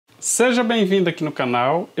Seja bem-vindo aqui no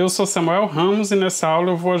canal, eu sou Samuel Ramos e nessa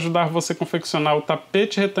aula eu vou ajudar você a confeccionar o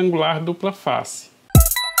tapete retangular dupla face.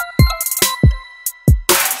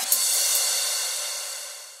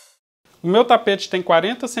 O meu tapete tem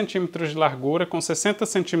 40 centímetros de largura com 60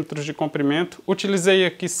 centímetros de comprimento. Utilizei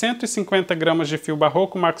aqui 150 gramas de fio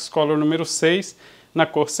Barroco Maxcolor número 6 na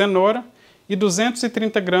cor Cenoura e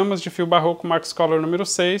 230 gramas de fio Barroco Maxcolor número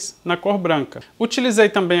 6 na cor branca. Utilizei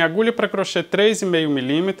também agulha para crochê 3,5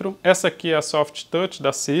 mm, essa aqui é a Soft Touch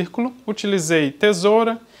da Círculo. Utilizei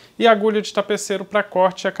tesoura e agulha de tapeceiro para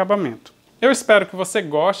corte e acabamento. Eu espero que você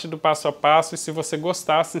goste do passo a passo e se você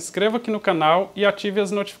gostar, se inscreva aqui no canal e ative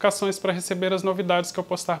as notificações para receber as novidades que eu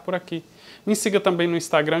postar por aqui. Me siga também no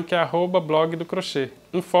Instagram que é @blog do crochê.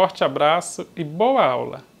 Um forte abraço e boa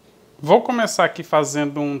aula! Vou começar aqui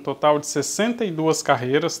fazendo um total de 62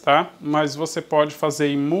 carreiras, tá? Mas você pode fazer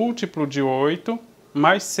em múltiplo de 8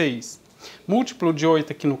 mais 6. Múltiplo de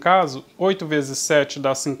 8 aqui no caso, 8 vezes 7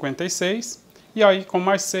 dá 56. E aí com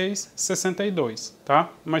mais 6, 62, tá?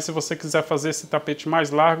 Mas se você quiser fazer esse tapete mais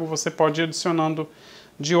largo, você pode ir adicionando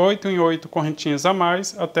de 8 em 8 correntinhas a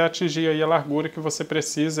mais, até atingir aí a largura que você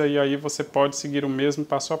precisa, e aí você pode seguir o mesmo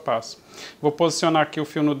passo a passo. Vou posicionar aqui o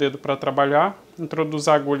fio no dedo para trabalhar,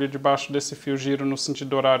 introduzo a agulha debaixo desse fio, giro no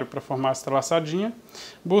sentido horário para formar esta laçadinha,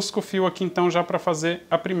 busco o fio aqui então já para fazer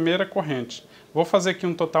a primeira corrente. Vou fazer aqui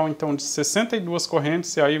um total então de 62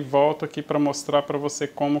 correntes e aí volto aqui para mostrar para você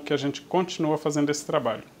como que a gente continua fazendo esse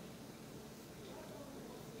trabalho.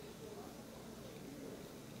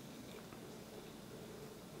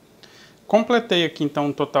 Completei aqui então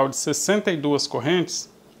um total de 62 correntes,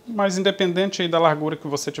 mas independente aí da largura que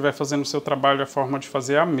você estiver fazendo o seu trabalho, a forma de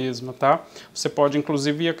fazer é a mesma, tá? Você pode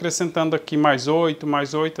inclusive ir acrescentando aqui mais 8,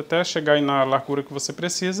 até chegar aí na largura que você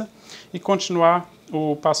precisa e continuar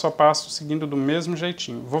o passo a passo seguindo do mesmo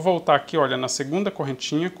jeitinho. Vou voltar aqui, olha, na segunda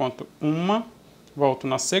correntinha, conto uma, volto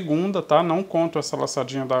na segunda, tá? Não conto essa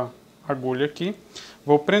laçadinha da agulha aqui.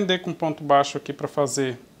 Vou prender com ponto baixo aqui para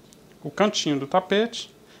fazer o cantinho do tapete.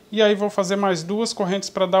 E aí vou fazer mais duas correntes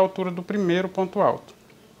para dar a altura do primeiro ponto alto.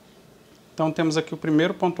 Então temos aqui o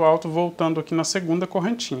primeiro ponto alto voltando aqui na segunda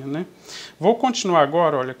correntinha, né? Vou continuar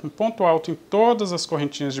agora, olha, com ponto alto em todas as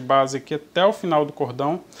correntinhas de base aqui até o final do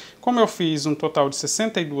cordão. Como eu fiz um total de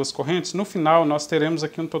 62 correntes, no final nós teremos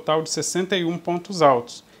aqui um total de 61 pontos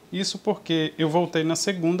altos. Isso porque eu voltei na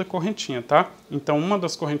segunda correntinha, tá? Então uma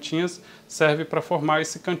das correntinhas serve para formar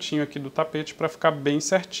esse cantinho aqui do tapete para ficar bem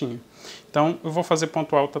certinho. Então eu vou fazer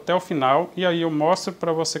ponto alto até o final e aí eu mostro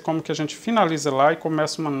para você como que a gente finaliza lá e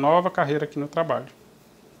começa uma nova carreira aqui no trabalho.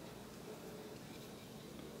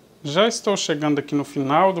 Já estou chegando aqui no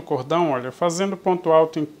final do cordão, olha, fazendo ponto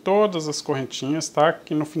alto em todas as correntinhas, tá?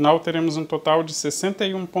 Que no final teremos um total de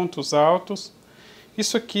 61 pontos altos.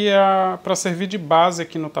 Isso aqui é para servir de base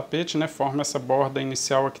aqui no tapete, né? Forma essa borda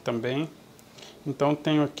inicial aqui também. Então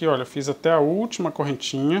tenho aqui, olha, fiz até a última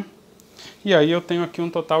correntinha. E aí eu tenho aqui um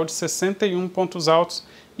total de 61 pontos altos,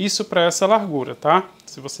 isso para essa largura, tá?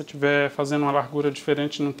 Se você estiver fazendo uma largura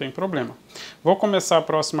diferente, não tem problema. Vou começar a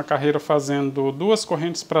próxima carreira fazendo duas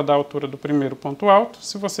correntes para dar a altura do primeiro ponto alto.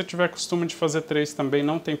 Se você tiver costume de fazer 3 também,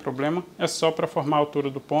 não tem problema. É só para formar a altura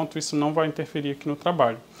do ponto, isso não vai interferir aqui no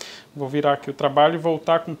trabalho. Vou virar aqui o trabalho e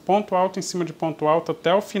voltar com ponto alto em cima de ponto alto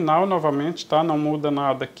até o final novamente, tá? Não muda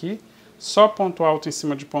nada aqui. Só ponto alto em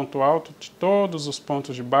cima de ponto alto de todos os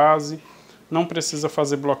pontos de base. Não precisa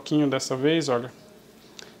fazer bloquinho dessa vez, olha.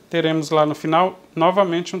 Teremos lá no final,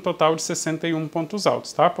 novamente, um total de 61 pontos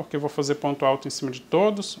altos, tá? Porque eu vou fazer ponto alto em cima de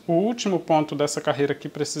todos. O último ponto dessa carreira aqui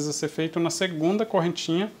precisa ser feito na segunda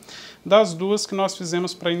correntinha das duas que nós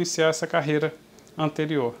fizemos para iniciar essa carreira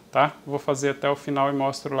anterior, tá? Vou fazer até o final e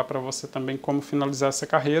mostro lá para você também como finalizar essa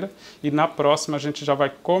carreira. E na próxima a gente já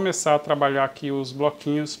vai começar a trabalhar aqui os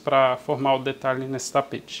bloquinhos para formar o detalhe nesse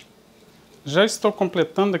tapete. Já estou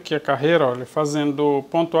completando aqui a carreira, olha, fazendo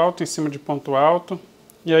ponto alto em cima de ponto alto.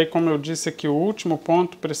 E aí, como eu disse aqui, o último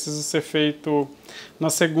ponto precisa ser feito na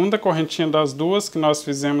segunda correntinha das duas que nós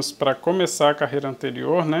fizemos para começar a carreira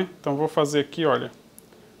anterior, né? Então vou fazer aqui, olha,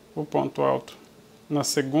 o ponto alto na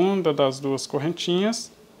segunda das duas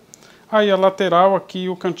correntinhas. Aí a lateral aqui,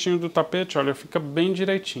 o cantinho do tapete, olha, fica bem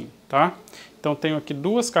direitinho, tá? Então tenho aqui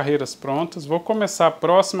duas carreiras prontas. Vou começar a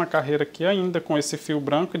próxima carreira aqui ainda com esse fio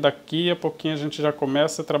branco e daqui a pouquinho a gente já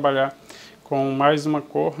começa a trabalhar com mais uma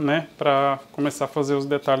cor, né, para começar a fazer os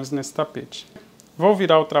detalhes nesse tapete. Vou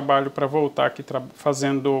virar o trabalho para voltar aqui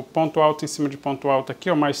fazendo ponto alto em cima de ponto alto aqui,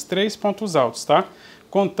 ó, mais 3 pontos altos, tá?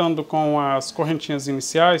 Contando com as correntinhas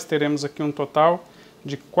iniciais, teremos aqui um total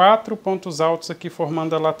de 4 pontos altos aqui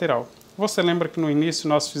formando a lateral. Você lembra que no início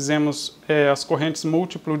nós fizemos as correntes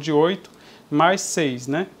múltiplo de 8, mais 6,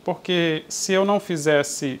 né? Porque se eu não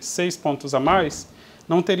fizesse 6 pontos a mais,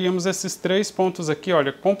 não teríamos esses 3 pontos aqui,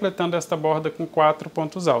 olha, completando esta borda com 4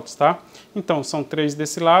 pontos altos, tá? Então, são 3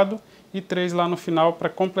 desse lado e 3 lá no final para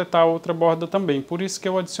completar a outra borda também. Por isso que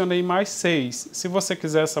eu adicionei mais 6. Se você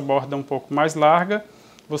quiser essa borda um pouco mais larga,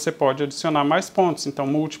 você pode adicionar mais pontos. Então,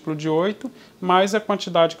 múltiplo de 8, mais a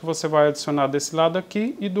quantidade que você vai adicionar desse lado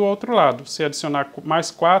aqui e do outro lado. Se adicionar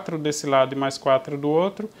mais 4 desse lado e mais 4 do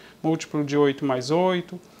outro, múltiplo de 8 mais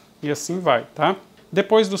 8, e assim vai, tá?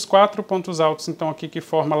 Depois dos 4 pontos altos, então, aqui que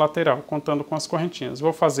forma a lateral, contando com as correntinhas.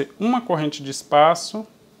 Vou fazer uma corrente de espaço,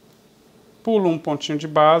 pulo um pontinho de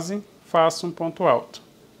base, faço um ponto alto.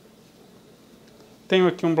 Tenho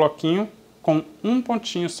aqui um bloquinho com um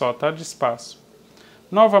pontinho só, tá? De espaço.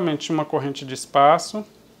 Novamente uma corrente de espaço,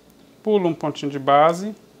 pulo um pontinho de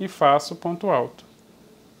base e faço ponto alto.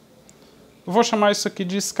 Eu vou chamar isso aqui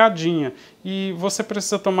de escadinha e você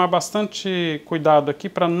precisa tomar bastante cuidado aqui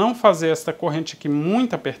para não fazer esta corrente aqui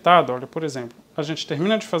muito apertada. Olha, por exemplo, a gente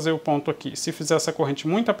termina de fazer o ponto aqui. Se fizer essa corrente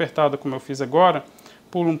muito apertada como eu fiz agora,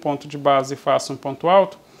 pulo um ponto de base e faço um ponto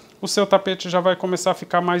alto, o seu tapete já vai começar a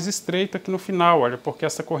ficar mais estreito aqui no final, olha, porque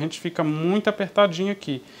essa corrente fica muito apertadinha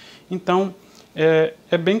aqui. Então,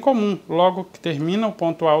 é bem comum, logo que termina o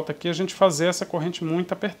ponto alto aqui, a gente fazer essa corrente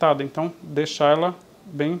muito apertada. Então, deixar ela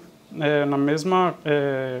bem na mesma,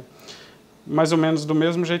 mais ou menos do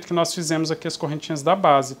mesmo jeito que nós fizemos aqui as correntinhas da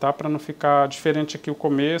base, tá? Para não ficar diferente aqui o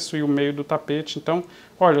começo e o meio do tapete. Então,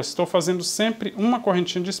 olha, estou fazendo sempre uma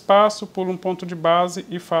correntinha de espaço, pulo um ponto de base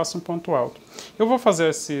e faço um ponto alto. Eu vou fazer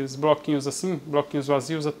esses bloquinhos assim, bloquinhos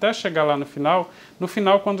vazios, até chegar lá no final. No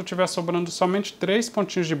final, quando tiver sobrando somente 3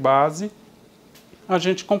 pontinhos de base, a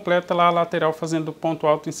gente completa lá a lateral fazendo ponto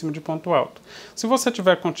alto em cima de ponto alto. Se você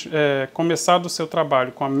tiver começado o seu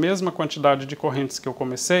trabalho com a mesma quantidade de correntes que eu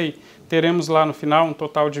comecei, teremos lá no final um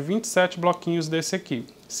total de 27 bloquinhos desse aqui.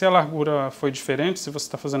 Se a largura foi diferente, se você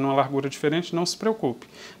está fazendo uma largura diferente, não se preocupe.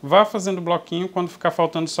 Vá fazendo bloquinho, quando ficar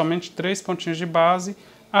faltando somente 3 pontinhos de base,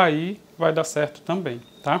 aí vai dar certo também,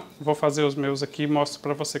 tá? Vou fazer os meus aqui e mostro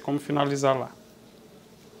para você como finalizar lá.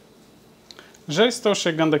 Já estou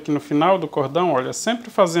chegando aqui no final do cordão, olha, sempre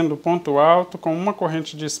fazendo ponto alto com uma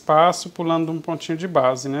corrente de espaço, pulando um pontinho de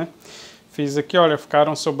base, né? Fiz aqui, olha,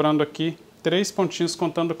 ficaram sobrando aqui 3 pontinhos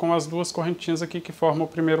contando com as 2 correntinhas aqui que formam o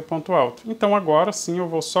primeiro ponto alto. Então agora sim eu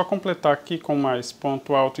vou só completar aqui com mais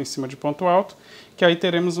ponto alto em cima de ponto alto, que aí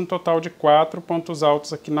teremos um total de 4 pontos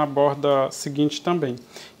altos aqui na borda seguinte também.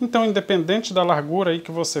 Então, independente da largura aí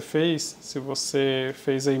que você fez, se você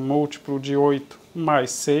fez aí múltiplo de 8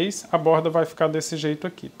 mais 6, a borda vai ficar desse jeito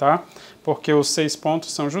aqui, tá? Porque os 6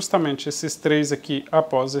 pontos são justamente esses 3 aqui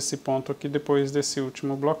após esse ponto aqui, depois desse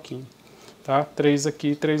último bloquinho, tá? 3 aqui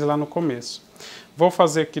e 3 lá no começo. Vou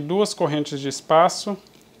fazer aqui 2 correntes de espaço,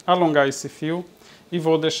 alongar esse fio e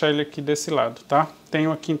vou deixar ele aqui desse lado, tá?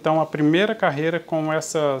 Tenho aqui então a primeira carreira com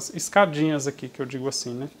essas escadinhas aqui, que eu digo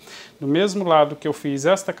assim, né? Do mesmo lado que eu fiz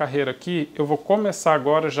esta carreira aqui, eu vou começar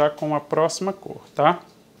agora já com a próxima cor, tá?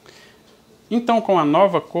 Então, com a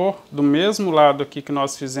nova cor, do mesmo lado aqui que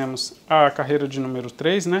nós fizemos a carreira de número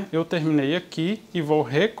 3, né? Eu terminei aqui e vou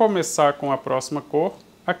recomeçar com a próxima cor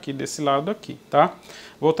aqui desse lado aqui, tá?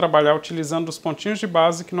 Vou trabalhar utilizando os pontinhos de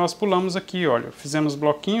base que nós pulamos aqui, olha. Fizemos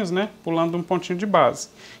bloquinhos, né? Pulando um pontinho de base.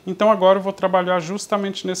 Então, agora eu vou trabalhar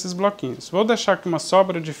justamente nesses bloquinhos. Vou deixar aqui uma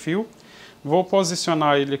sobra de fio, vou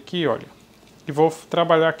posicionar ele aqui, olha. E vou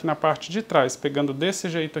trabalhar aqui na parte de trás, pegando desse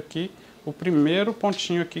jeito aqui, o primeiro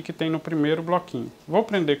pontinho aqui que tem no primeiro bloquinho. Vou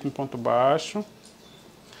prender com ponto baixo.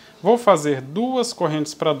 Vou fazer 2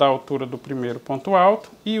 correntes para dar a altura do primeiro ponto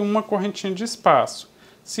alto e uma correntinha de espaço.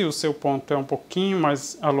 Se o seu ponto é um pouquinho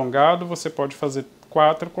mais alongado, você pode fazer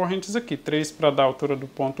 4 correntes aqui. 3 para dar a altura do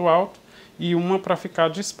ponto alto e uma para ficar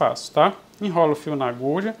de espaço, tá? Enrolo o fio na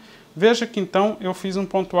agulha. Veja que então eu fiz um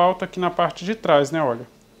ponto alto aqui na parte de trás, né? Olha.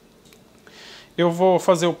 Eu vou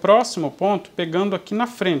fazer o próximo ponto pegando aqui na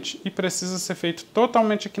frente e precisa ser feito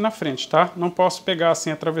totalmente aqui na frente, tá? Não posso pegar assim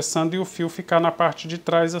atravessando e o fio ficar na parte de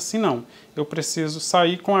trás assim não. Eu preciso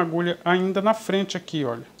sair com a agulha ainda na frente aqui,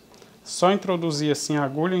 olha. Só introduzir assim a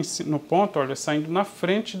agulha no ponto, olha, saindo na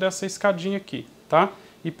frente dessa escadinha aqui, tá?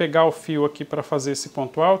 E pegar o fio aqui para fazer esse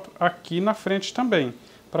ponto alto aqui na frente também,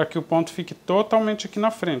 para que o ponto fique totalmente aqui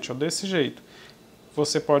na frente, ó, desse jeito.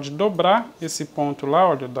 Você pode dobrar esse ponto lá,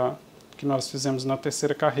 olha, que nós fizemos na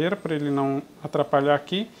terceira carreira, para ele não atrapalhar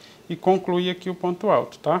aqui, e concluir aqui o ponto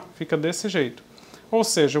alto, tá? Fica desse jeito. Ou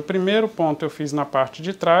seja, o primeiro ponto eu fiz na parte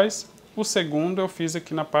de trás, o segundo eu fiz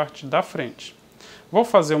aqui na parte da frente. Vou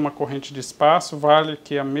fazer uma corrente de espaço, vale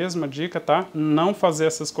aqui a mesma dica, tá? Não fazer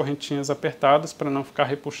essas correntinhas apertadas, para não ficar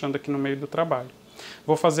repuxando aqui no meio do trabalho.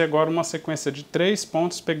 Vou fazer agora uma sequência de 3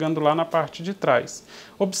 pontos pegando lá na parte de trás.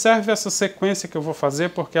 Observe essa sequência que eu vou fazer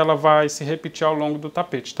porque ela vai se repetir ao longo do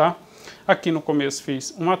tapete, tá? Aqui no começo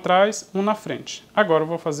fiz um atrás, um na frente. Agora eu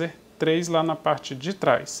vou fazer 3 lá na parte de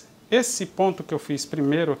trás. Esse ponto que eu fiz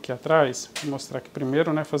primeiro aqui atrás, vou mostrar aqui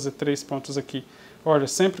primeiro, né? Fazer 3 pontos aqui. Olha,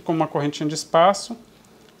 sempre com uma correntinha de espaço,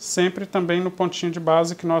 sempre também no pontinho de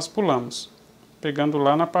base que nós pulamos. Pegando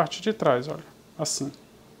lá na parte de trás, olha, assim,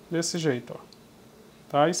 desse jeito, ó.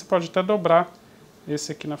 Tá? E você pode até dobrar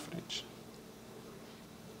esse aqui na frente.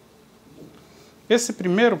 Esse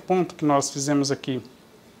primeiro ponto que nós fizemos aqui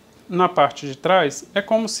na parte de trás, é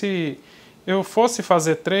como se eu fosse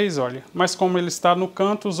fazer 3, olha, mas como ele está no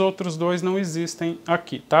canto, os outros 2 não existem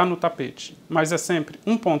aqui, tá? No tapete. Mas é sempre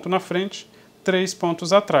um ponto na frente, 3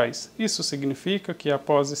 pontos atrás. Isso significa que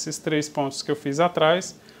após esses 3 pontos que eu fiz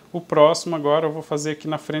atrás, o próximo agora eu vou fazer aqui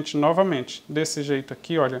na frente novamente. Desse jeito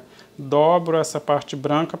aqui, olha, dobro essa parte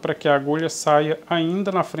branca para que a agulha saia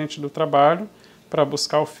ainda na frente do trabalho, para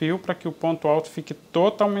buscar o fio, para que o ponto alto fique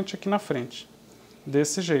totalmente aqui na frente.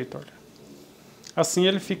 Desse jeito, olha. Assim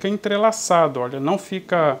ele fica entrelaçado, olha, não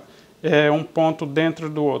fica um ponto dentro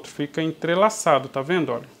do outro, fica entrelaçado, tá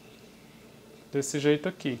vendo, olha? Desse jeito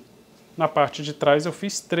aqui. Na parte de trás eu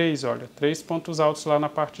fiz 3, olha, 3 pontos altos lá na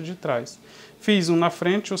parte de trás. Fiz um na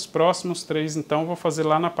frente, os próximos 3 então vou fazer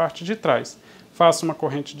lá na parte de trás. Faço uma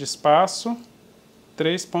corrente de espaço,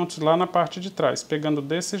 3 pontos lá na parte de trás, pegando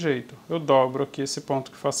desse jeito. Eu dobro aqui esse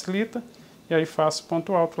ponto que facilita e aí faço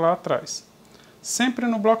ponto alto lá atrás. Sempre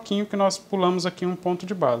no bloquinho que nós pulamos aqui um ponto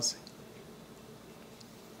de base.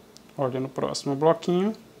 Olha, no próximo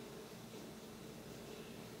bloquinho,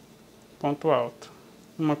 ponto alto.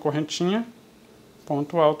 Uma correntinha,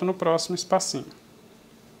 ponto alto no próximo espacinho.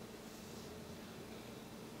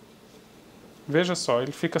 Veja só,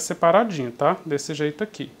 ele fica separadinho, tá? Desse jeito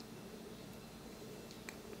aqui.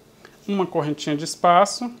 Uma correntinha de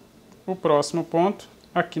espaço, o próximo ponto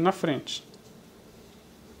aqui na frente.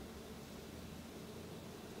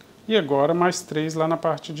 E agora mais 3 lá na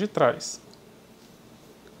parte de trás.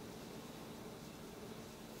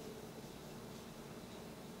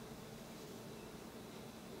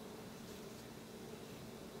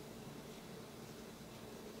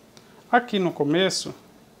 Aqui no começo,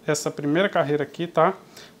 essa primeira carreira aqui, tá?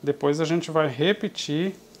 Depois a gente vai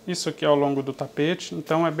repetir isso aqui ao longo do tapete,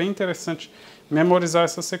 então é bem interessante memorizar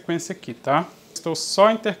essa sequência aqui, tá? Estou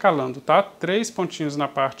só intercalando, tá? 3 pontinhos na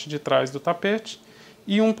parte de trás do tapete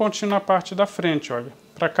e um pontinho na parte da frente, olha.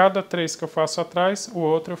 Para cada 3 que eu faço atrás, o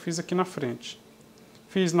outro eu fiz aqui na frente.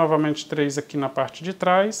 Fiz novamente 3 aqui na parte de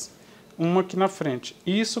trás, uma aqui na frente.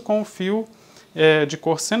 Isso com o fio de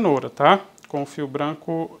cor cenoura, tá? Com o fio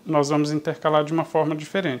branco nós vamos intercalar de uma forma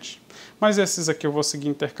diferente. Mas esses aqui eu vou seguir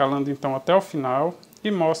intercalando então até o final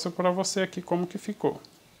e mostro para você aqui como que ficou.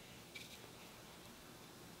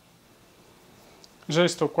 Já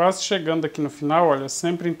estou quase chegando aqui no final, olha,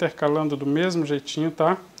 sempre intercalando do mesmo jeitinho,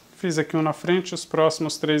 tá? Fiz aqui um na frente, os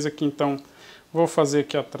próximos 3 aqui então vou fazer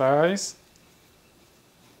aqui atrás.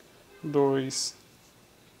 2,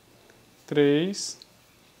 3.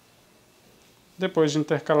 Depois de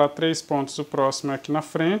intercalar 3 pontos, o próximo é aqui na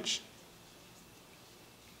frente.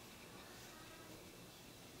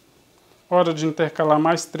 Hora de intercalar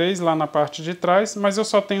mais 3 lá na parte de trás, mas eu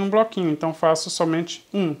só tenho um bloquinho, então faço somente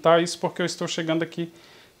um, tá? Isso porque eu estou chegando aqui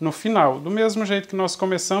no final. Do mesmo jeito que nós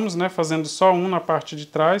começamos, né? Fazendo só um na parte de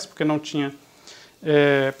trás, porque não tinha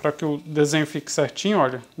para que o desenho fique certinho,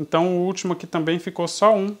 olha. Então o último aqui também ficou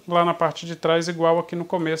só um lá na parte de trás, igual aqui no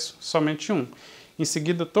começo, somente um. Em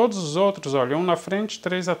seguida todos os outros, olha, um na frente,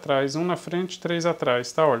 3 atrás, um na frente, 3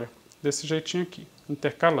 atrás, tá? Olha, desse jeitinho aqui,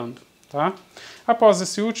 intercalando. Tá? Após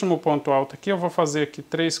esse último ponto alto aqui, eu vou fazer aqui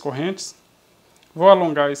 3 correntes, vou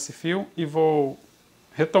alongar esse fio e vou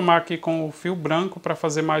retomar aqui com o fio branco para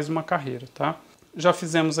fazer mais uma carreira, tá? Já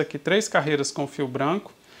fizemos aqui 3 carreiras com o fio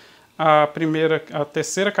branco. A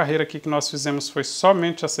terceira carreira aqui que nós fizemos foi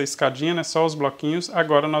somente essa escadinha, né? Só os bloquinhos.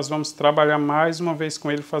 Agora nós vamos trabalhar mais uma vez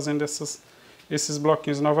com ele fazendo esses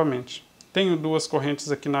bloquinhos novamente. Tenho 2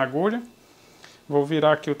 correntes aqui na agulha. Vou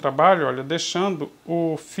virar aqui o trabalho, olha, deixando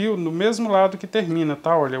o fio no mesmo lado que termina,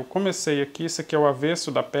 tá? Olha, eu comecei aqui, esse aqui é o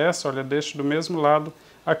avesso da peça, olha, deixo do mesmo lado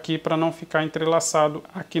aqui para não ficar entrelaçado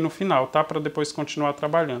aqui no final, tá? Para depois continuar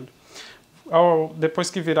trabalhando. Depois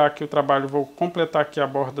que virar aqui o trabalho, vou completar aqui a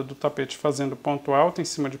borda do tapete fazendo ponto alto em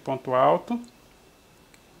cima de ponto alto.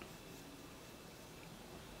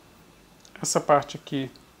 Essa parte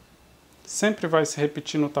aqui sempre vai se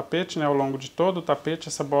repetir no tapete, né, ao longo de todo o tapete,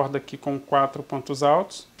 essa borda aqui com 4 pontos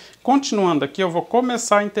altos. Continuando aqui, eu vou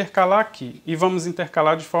começar a intercalar aqui, e vamos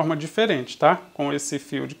intercalar de forma diferente, tá? Com esse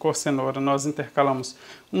fio de cor cenoura, nós intercalamos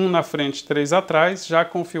um na frente, 3 atrás, já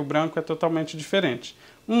com o fio branco é totalmente diferente.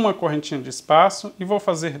 Uma correntinha de espaço, e vou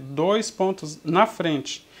fazer 2 pontos na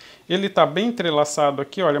frente. Ele está bem entrelaçado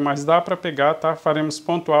aqui, olha, mas dá para pegar, tá? Faremos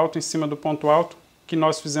ponto alto em cima do ponto alto, que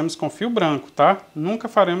nós fizemos com fio branco, tá? Nunca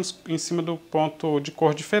faremos em cima do ponto de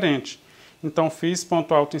cor diferente. Então fiz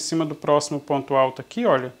ponto alto em cima do próximo ponto alto aqui,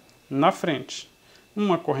 olha, na frente.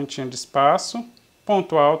 Uma correntinha de espaço,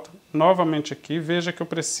 ponto alto, novamente aqui. Veja que eu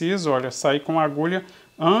preciso, olha, sair com a agulha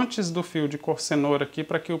antes do fio de cor cenoura aqui,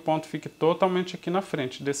 para que o ponto fique totalmente aqui na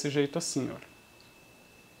frente, desse jeito assim, olha.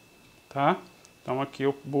 Tá? Então aqui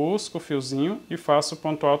eu busco o fiozinho e faço o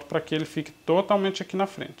ponto alto para que ele fique totalmente aqui na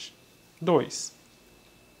frente. 2.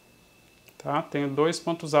 Tá? Tenho 2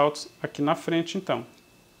 pontos altos aqui na frente, então.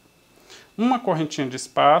 Uma correntinha de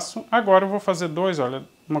espaço, agora eu vou fazer 2, olha,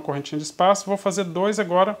 uma correntinha de espaço, vou fazer 2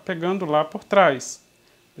 agora pegando lá por trás.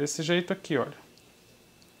 Desse jeito aqui, olha.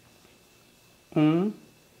 1,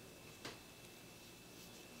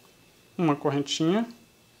 uma correntinha,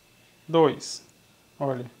 2.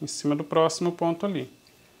 Olha, em cima do próximo ponto ali.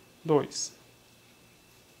 2.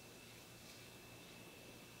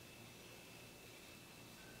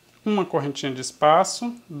 Uma correntinha de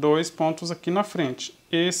espaço, 2 pontos aqui na frente.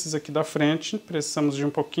 Esses aqui da frente, precisamos de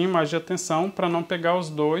um pouquinho mais de atenção para não pegar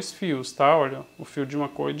os 2 fios, tá? Olha, o fio de uma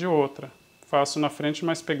cor e de outra. Faço na frente,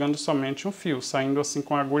 mas pegando somente um fio, saindo assim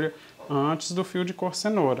com a agulha antes do fio de cor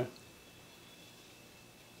cenoura.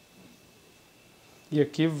 E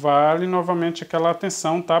aqui vale novamente aquela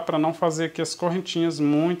atenção, tá? Para não fazer aqui as correntinhas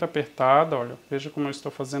muito apertadas, olha, veja como eu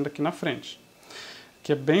estou fazendo aqui na frente.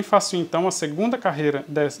 Que é bem fácil, então, a segunda carreira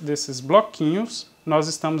desses bloquinhos, nós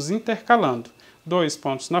estamos intercalando. 2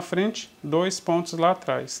 pontos na frente, 2 pontos lá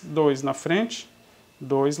atrás. 2 na frente,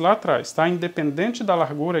 2 lá atrás, tá? Independente da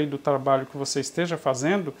largura aí do trabalho que você esteja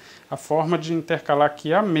fazendo, a forma de intercalar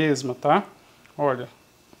aqui é a mesma, tá? Olha,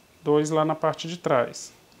 2 lá na parte de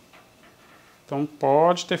trás. Então,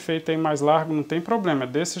 pode ter feito aí mais largo, não tem problema, é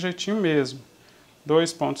desse jeitinho mesmo.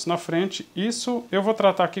 2 pontos na frente, isso eu vou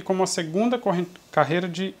tratar aqui como a segunda carreira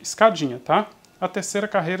de escadinha, tá? A terceira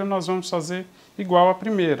carreira nós vamos fazer igual à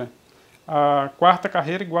primeira. A quarta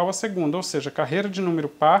carreira igual à segunda, ou seja, carreira de número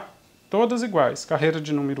par, todas iguais. Carreira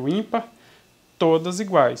de número ímpar, todas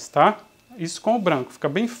iguais, tá? Isso com o branco, fica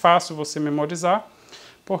bem fácil você memorizar,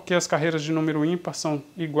 porque as carreiras de número ímpar são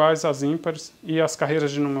iguais às ímpares e as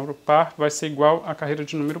carreiras de número par vai ser igual à carreira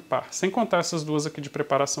de número par, sem contar essas duas aqui de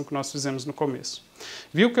preparação que nós fizemos no começo.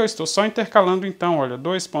 Viu que eu estou só intercalando então, olha,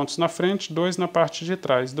 2 pontos na frente, 2 na parte de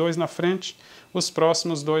trás, 2 na frente, os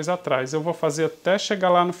próximos 2 atrás. Eu vou fazer até chegar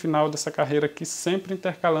lá no final dessa carreira aqui, sempre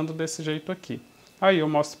intercalando desse jeito aqui. Aí eu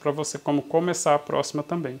mostro para você como começar a próxima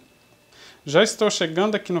também. Já estou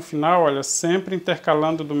chegando aqui no final, olha, sempre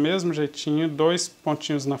intercalando do mesmo jeitinho, 2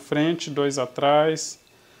 pontinhos na frente, 2 atrás.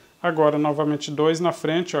 Agora, novamente, 2 na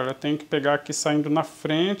frente, olha, tenho que pegar aqui saindo na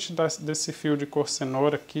frente desse fio de cor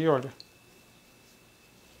cenoura aqui, olha.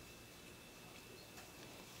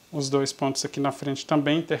 Os 2 pontos aqui na frente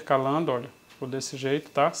também intercalando, olha, por desse jeito,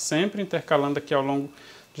 tá? Sempre intercalando aqui ao longo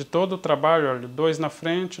de todo o trabalho, olha, 2 na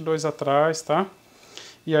frente, 2 atrás, tá?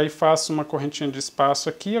 E aí faço uma correntinha de espaço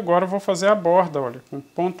aqui, agora eu vou fazer a borda, olha, com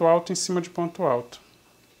ponto alto em cima de ponto alto.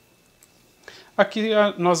 Aqui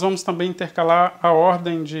nós vamos também intercalar a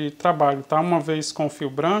ordem de trabalho, tá? Uma vez com o fio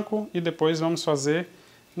branco e depois vamos fazer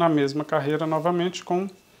na mesma carreira novamente com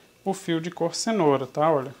o fio de cor cenoura,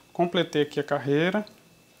 tá? Olha, completei aqui a carreira,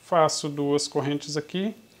 faço 2 correntes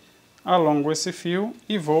aqui, alongo esse fio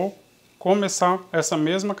e vou começar essa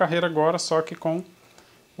mesma carreira agora, só que com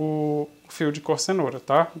o fio de cor cenoura,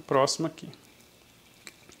 tá? O próximo aqui.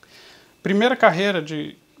 Primeira carreira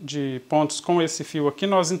de pontos com esse fio aqui,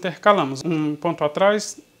 nós intercalamos um ponto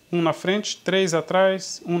atrás, um na frente, 3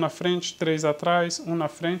 atrás, um na frente, 3 atrás, um na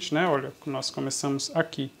frente, né? Olha, nós começamos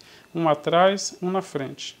aqui. Um atrás, um na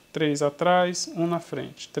frente, 3 atrás, um na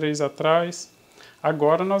frente, 3 atrás.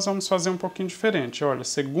 Agora nós vamos fazer um pouquinho diferente. Olha,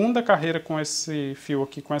 segunda carreira com esse fio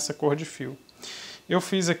aqui, com essa cor de fio. Eu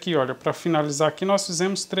fiz aqui, olha, para finalizar aqui, nós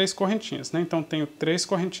fizemos 3 correntinhas, né? Então, tenho 3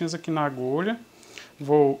 correntinhas aqui na agulha.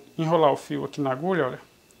 Vou enrolar o fio aqui na agulha, olha.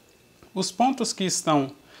 Os pontos que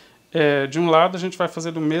estão de um lado, a gente vai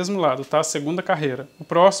fazer do mesmo lado, tá? Segunda carreira. O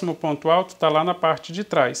próximo ponto alto está lá na parte de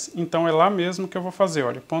trás. Então, é lá mesmo que eu vou fazer,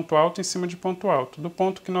 olha. Ponto alto em cima de ponto alto. Do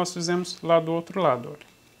ponto que nós fizemos lá do outro lado,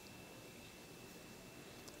 olha.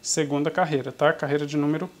 Segunda carreira, tá? Carreira de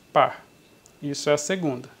número par. Isso é a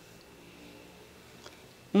segunda.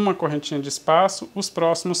 uma correntinha de espaço, os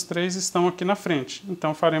próximos 3 estão aqui na frente.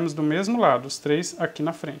 Então, faremos do mesmo lado, os 3 aqui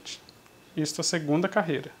na frente. Isto é a segunda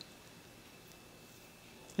carreira.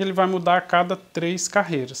 Ele vai mudar a cada 3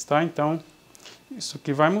 carreiras, tá? Então, isso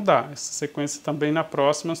aqui vai mudar. Essa sequência também na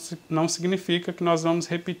próxima não significa que nós vamos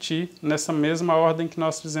repetir nessa mesma ordem que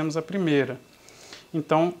nós fizemos a primeira.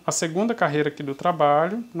 Então, a segunda carreira aqui do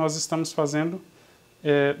trabalho, nós estamos fazendo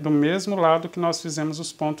do mesmo lado que nós fizemos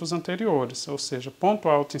os pontos anteriores, ou seja, ponto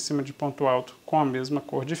alto em cima de ponto alto com a mesma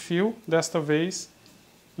cor de fio, desta vez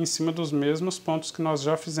em cima dos mesmos pontos que nós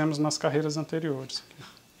já fizemos nas carreiras anteriores.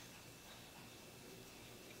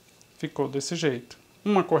 Ficou desse jeito.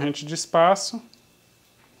 Uma corrente de espaço,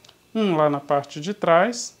 lá na parte de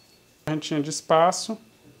trás, correntinha de espaço,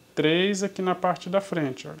 3 aqui na parte da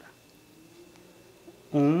frente, olha.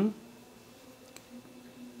 1,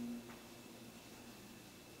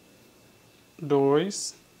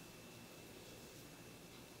 2,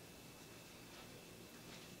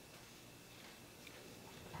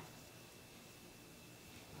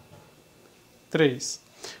 3.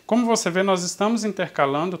 Como você vê, nós estamos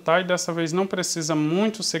intercalando, tá? E dessa vez não precisa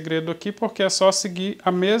muito segredo aqui, porque é só seguir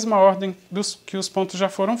a mesma ordem que os pontos já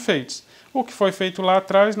foram feitos. O que foi feito lá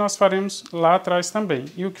atrás, nós faremos lá atrás também.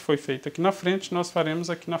 E o que foi feito aqui na frente, nós faremos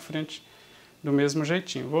aqui na frente do mesmo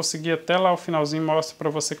jeitinho. Vou seguir até lá o finalzinho e mostro para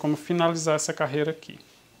você como finalizar essa carreira aqui.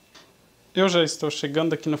 Eu já estou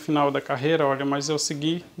chegando aqui no final da carreira, olha, mas eu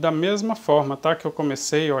segui da mesma forma, tá? Que eu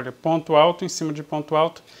comecei, olha, ponto alto em cima de ponto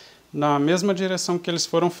alto, na mesma direção que eles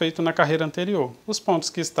foram feitos na carreira anterior. Os pontos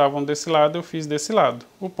que estavam desse lado, eu fiz desse lado.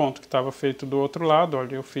 O ponto que estava feito do outro lado,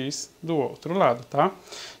 olha, eu fiz do outro lado, tá?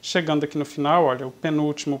 Chegando aqui no final, olha, o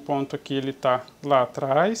penúltimo ponto aqui, ele tá lá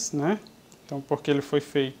atrás, né? Então, porque ele foi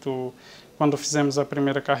feito, quando fizemos a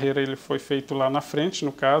primeira carreira, ele foi feito lá na frente,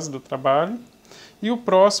 no caso do trabalho. E o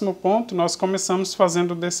próximo ponto, nós começamos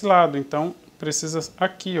fazendo desse lado, então, precisa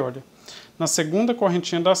aqui, olha. Na segunda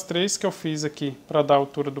correntinha das 3 que eu fiz aqui para dar a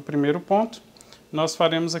altura do primeiro ponto, nós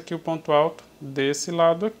faremos aqui o ponto alto desse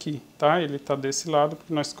lado aqui, tá? Ele está desse lado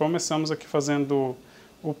porque nós começamos aqui fazendo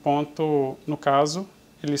o ponto, no caso,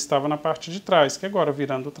 ele estava na parte de trás, que agora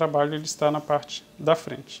virando o trabalho ele está na parte da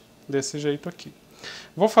frente, desse jeito aqui.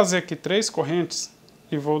 Vou fazer aqui 3 correntes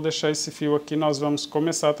e vou deixar esse fio aqui, nós vamos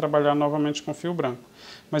começar a trabalhar novamente com fio branco.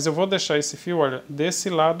 Mas eu vou deixar esse fio, olha, desse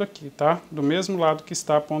lado aqui, tá? Do mesmo lado que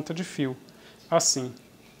está a ponta de fio. Assim,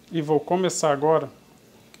 e vou começar agora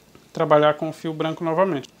a trabalhar com o fio branco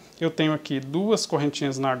novamente. Eu tenho aqui 2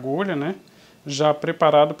 correntinhas na agulha, né? Já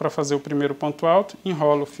preparado para fazer o primeiro ponto alto,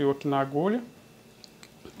 enrolo o fio aqui na agulha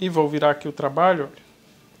e vou virar aqui o trabalho, olha,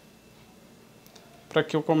 para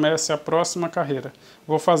que eu comece a próxima carreira.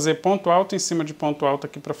 Vou fazer ponto alto em cima de ponto alto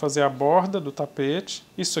aqui para fazer a borda do tapete.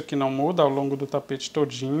 Isso aqui não muda ao longo do tapete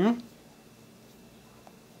todinho.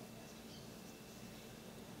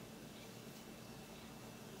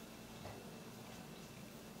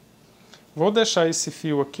 Vou deixar esse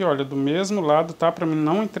fio aqui, olha, do mesmo lado, tá? Para mim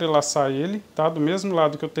não entrelaçar ele, tá? Do mesmo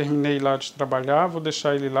lado que eu terminei lá de trabalhar, vou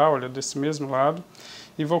deixar ele lá, olha, desse mesmo lado.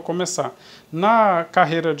 E vou começar. Na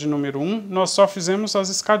carreira de número 1, nós só fizemos as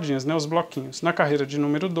escadinhas, né? Os bloquinhos. Na carreira de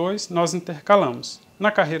número 2, nós intercalamos. Na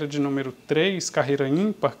carreira de número 3, carreira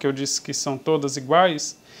ímpar, que eu disse que são todas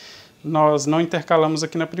iguais, nós não intercalamos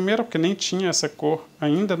aqui na primeira, porque nem tinha essa cor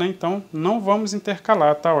ainda, né? Então, não vamos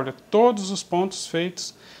intercalar, tá? Olha, todos os pontos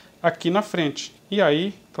feitos aqui na frente. E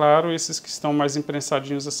aí, claro, esses que estão mais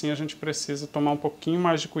imprensadinhos assim, a gente precisa tomar um pouquinho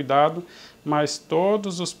mais de cuidado, mas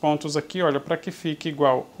todos os pontos aqui, olha, para que fique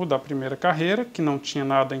igual o da primeira carreira, que não tinha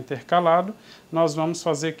nada intercalado, nós vamos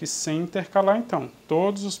fazer aqui sem intercalar então.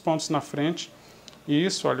 Todos os pontos na frente,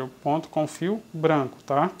 isso, olha, o ponto com fio branco,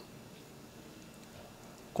 tá?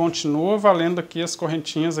 Continua valendo aqui as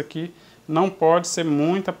correntinhas aqui, não pode ser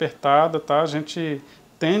muito apertada, tá? A gente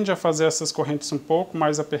tende a fazer essas correntes um pouco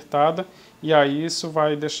mais apertada e aí isso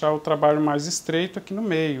vai deixar o trabalho mais estreito aqui no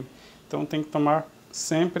meio. Então tem que tomar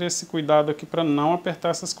sempre esse cuidado aqui para não apertar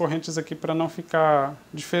essas correntes aqui, para não ficar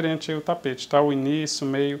diferente aí o tapete, tá? O início, o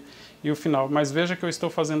meio e o final. Mas veja que eu estou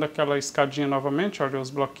fazendo aquela escadinha novamente, olha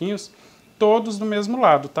os bloquinhos, todos do mesmo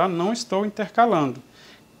lado, tá? Não estou intercalando.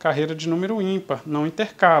 Carreira de número ímpar, não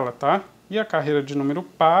intercala, tá? E a carreira de número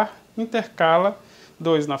par intercala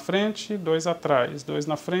 2 na frente, 2 atrás, 2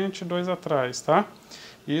 na frente, 2 atrás, tá?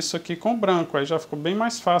 Isso aqui com branco, aí já ficou bem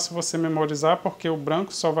mais fácil você memorizar, porque o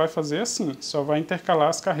branco só vai fazer assim, só vai intercalar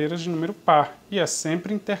as carreiras de número par. E é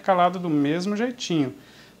sempre intercalado do mesmo jeitinho.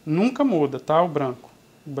 Nunca muda, tá? O branco.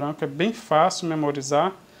 O branco é bem fácil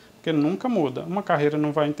memorizar, porque nunca muda. Uma carreira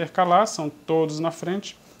não vai intercalar, são todos na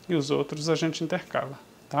frente, e os outros a gente intercala.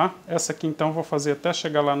 tá? Essa aqui então vou fazer até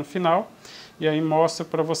chegar lá no final, e aí mostro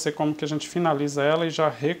para você como que a gente finaliza ela e já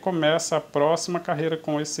recomeça a próxima carreira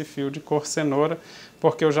com esse fio de cor cenoura,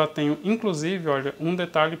 porque eu já tenho, inclusive, olha, um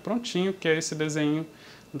detalhe prontinho, que é esse desenho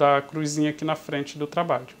da cruzinha aqui na frente do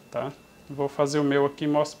trabalho, tá? Vou fazer o meu aqui e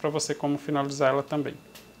mostro para você como finalizar ela também.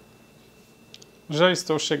 Já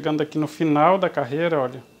estou chegando aqui no final da carreira,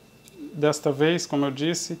 olha. Desta vez, como eu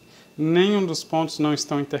disse, nenhum dos pontos não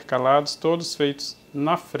estão intercalados, todos feitos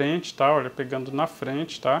na frente, tá? Olha, pegando na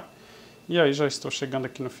frente, tá? E aí já estou chegando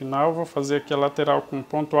aqui no final, vou fazer aqui a lateral com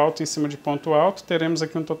ponto alto em cima de ponto alto. Teremos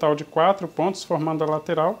aqui um total de 4 pontos formando a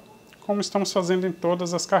lateral, como estamos fazendo em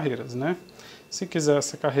todas as carreiras, né? Se quiser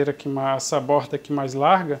essa carreira aqui, essa borda aqui mais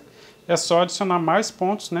larga, é só adicionar mais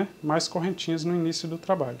pontos, né? Mais correntinhas no início do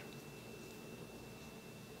trabalho.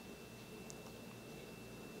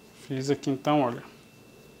 Fiz aqui então, olha,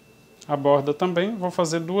 a borda também. Vou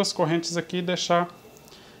fazer 2 correntes aqui e deixar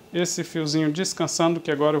esse fiozinho descansando, que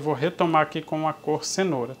agora eu vou retomar aqui com a cor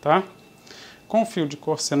cenoura, tá? Com o fio de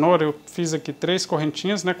cor cenoura eu fiz aqui 3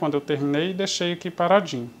 correntinhas, né, quando eu terminei, e deixei aqui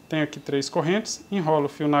paradinho. Tenho aqui 3 correntes, enrolo o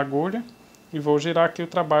fio na agulha e vou girar aqui o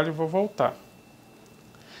trabalho e vou voltar.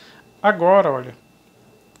 Agora, olha,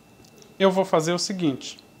 eu vou fazer o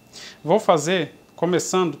seguinte, vou fazer,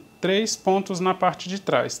 começando, 3 pontos na parte de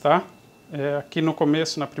trás, tá? Aqui no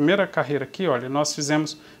começo, na primeira carreira aqui, olha, nós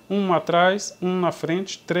fizemos um atrás, um na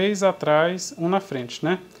frente, 3 atrás, um na frente,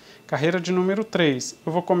 né? Carreira de número 3.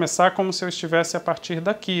 Eu vou começar como se eu estivesse a partir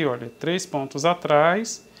daqui, olha, 3 pontos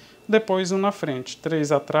atrás, depois um na frente,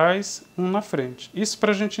 3 atrás, um na frente. Isso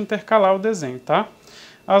para a gente intercalar o desenho, tá?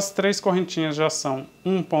 As 3 correntinhas já são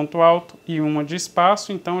um ponto alto e uma de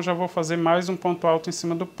espaço, então eu já vou fazer mais um ponto alto em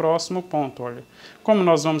cima do próximo ponto, olha. Como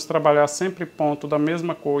nós vamos trabalhar sempre ponto da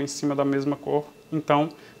mesma cor em cima da mesma cor, então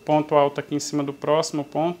ponto alto aqui em cima do próximo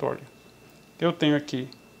ponto, olha. Eu tenho aqui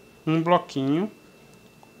um bloquinho,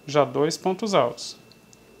 já 2 pontos altos,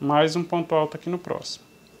 mais um ponto alto aqui no próximo.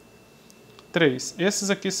 3.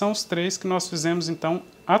 Esses aqui são os 3 que nós fizemos então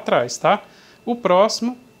atrás, tá? O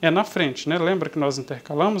próximo é na frente, né? Lembra que nós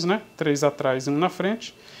intercalamos, né? 3 atrás e 1 na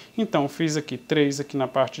frente. Então, fiz aqui 3 aqui na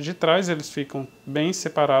parte de trás, eles ficam bem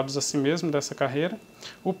separados assim mesmo dessa carreira.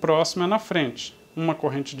 O próximo é na frente, uma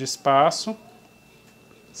corrente de espaço.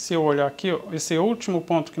 Se eu olhar aqui, ó, esse último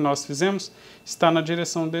ponto que nós fizemos está na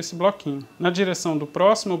direção desse bloquinho. Na direção do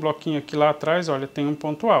próximo bloquinho aqui lá atrás, olha, tem um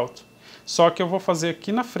ponto alto. Só que eu vou fazer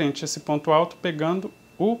aqui na frente esse ponto alto, pegando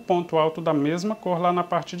o ponto alto da mesma cor lá na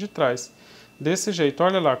parte de trás. Desse jeito,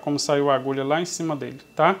 olha lá como saiu a agulha lá em cima dele,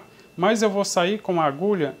 tá? Mas eu vou sair com a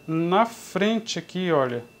agulha na frente aqui,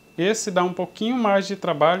 olha. Esse dá um pouquinho mais de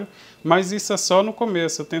trabalho, mas isso é só no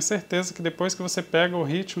começo. Eu tenho certeza que depois que você pega o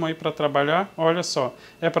ritmo aí para trabalhar, olha só,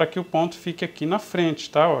 é para que o ponto fique aqui na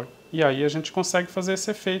frente, tá? Olha. E aí a gente consegue fazer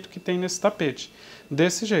esse efeito que tem nesse tapete.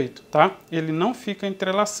 Desse jeito, tá? Ele não fica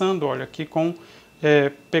entrelaçando, olha, aqui com...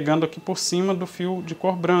 pegando aqui por cima do fio de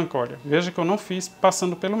cor branca, olha. Veja que eu não fiz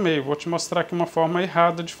passando pelo meio. Vou te mostrar aqui uma forma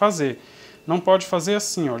errada de fazer. Não pode fazer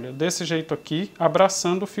assim, olha, desse jeito aqui,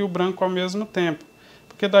 abraçando o fio branco ao mesmo tempo.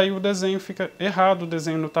 Porque daí o desenho fica errado, o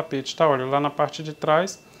desenho no tapete, tá? Olha, lá na parte de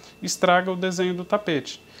trás, estraga o desenho do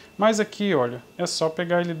tapete. Mas aqui, olha, é só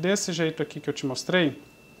pegar ele desse jeito aqui que eu te mostrei.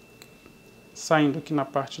 Saindo aqui na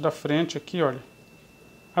parte da frente, aqui, olha.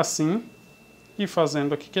 Assim. E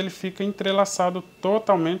fazendo aqui que ele fica entrelaçado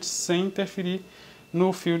totalmente sem interferir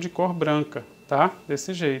no fio de cor branca, tá?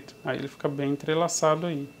 Desse jeito. Aí ele fica bem entrelaçado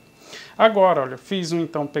aí. Agora, olha, fiz um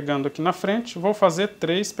então pegando aqui na frente, vou fazer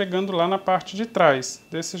 3 pegando lá na parte de trás.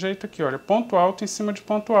 Desse jeito aqui, olha, ponto alto em cima de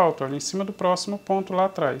ponto alto, olha, em cima do próximo ponto lá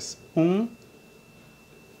atrás. 1,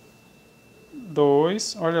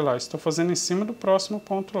 2, olha lá, estou fazendo em cima do próximo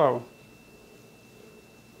ponto lá, ó.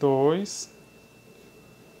 2,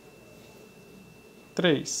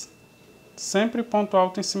 3. Sempre ponto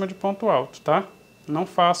alto em cima de ponto alto, tá? Não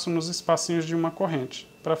faço nos espacinhos de uma corrente,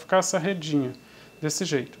 para ficar essa redinha, desse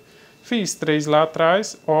jeito. Fiz 3 lá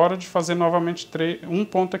atrás, hora de fazer novamente um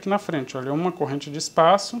ponto aqui na frente, olha, uma corrente de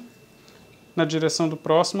espaço, na direção do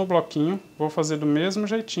próximo bloquinho, vou fazer do mesmo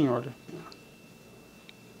jeitinho, olha.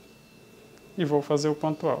 E vou fazer o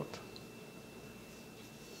ponto alto.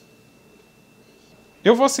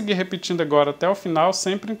 Eu vou seguir repetindo agora até o final,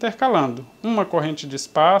 sempre intercalando. Uma corrente de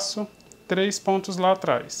espaço, 3 pontos lá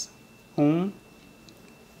atrás. 1,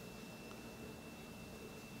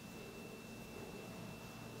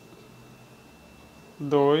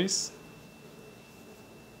 2,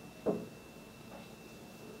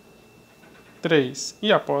 3.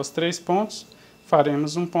 E após 3 pontos,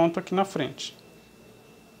 faremos um ponto aqui na frente.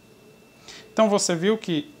 Então você viu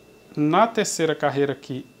que na terceira carreira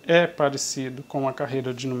aqui é parecido com a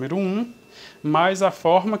carreira de número 1, mas a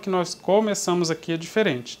forma que nós começamos aqui é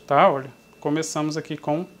diferente, tá? Olha, começamos aqui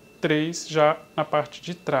com 3 já na parte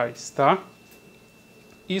de trás, tá?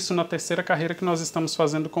 Isso na terceira carreira que nós estamos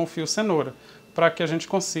fazendo com o fio cenoura, para que a gente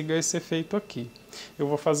consiga esse efeito aqui. Eu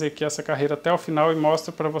vou fazer aqui essa carreira até o final e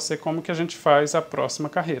mostro para você como que a gente faz a próxima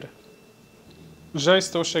carreira. Já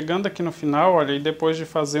estou chegando aqui no final, olha, e depois de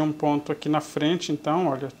fazer um ponto aqui na frente, então,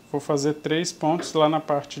 olha, vou fazer 3 pontos lá na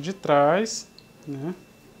parte de trás, né?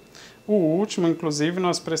 O último, inclusive,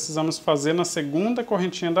 nós precisamos fazer na segunda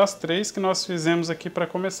correntinha das 3 que nós fizemos aqui para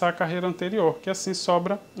começar a carreira anterior, que assim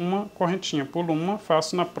sobra uma correntinha. Pulo uma,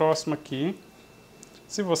 faço na próxima aqui.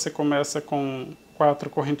 Se você começa com 4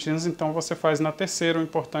 correntinhas, então você faz na terceira, o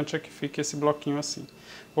importante é que fique esse bloquinho assim.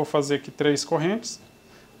 Vou fazer aqui 3 correntes.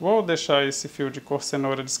 Vou deixar esse fio de cor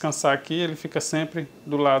cenoura descansar aqui, ele fica sempre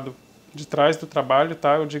do lado de trás do trabalho,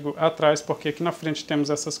 tá? Eu digo atrás porque aqui na frente temos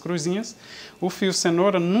essas cruzinhas. O fio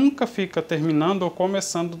cenoura nunca fica terminando ou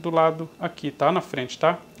começando do lado aqui, tá? Na frente,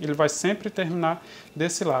 tá? Ele vai sempre terminar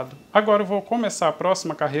desse lado. Agora eu vou começar a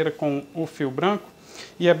próxima carreira com o fio branco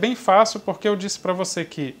e é bem fácil porque eu disse para você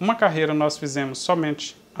que uma carreira nós fizemos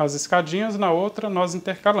somente as escadinhas, na outra nós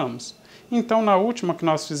intercalamos. Então, na última que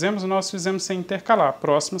nós fizemos sem intercalar.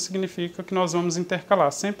 Próxima significa que nós vamos intercalar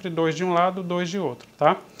sempre 2 de um lado, 2 de outro,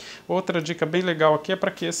 tá? Outra dica bem legal aqui é para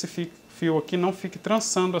que esse fio aqui não fique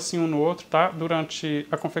trançando assim um no outro, tá? Durante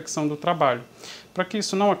a confecção do trabalho. Para que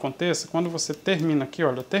isso não aconteça, quando você termina aqui,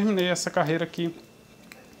 olha, eu terminei essa carreira aqui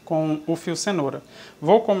com o fio cenoura.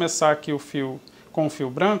 Vou começar aqui o fio com o fio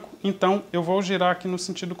branco, então eu vou girar aqui no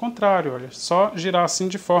sentido contrário, olha. Só girar assim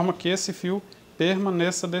de forma que esse fio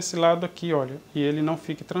permaneça desse lado aqui, olha, e ele não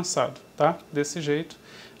fique trançado, tá? Desse jeito,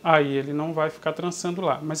 aí ele não vai ficar trançando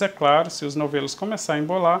lá. Mas é claro, se os novelos começarem a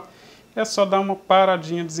embolar, é só dar uma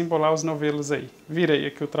paradinha, desembolar os novelos aí. Virei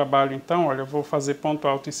aqui o trabalho então, olha, eu vou fazer ponto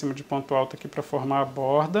alto em cima de ponto alto aqui para formar a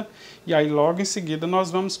borda, e aí logo em seguida nós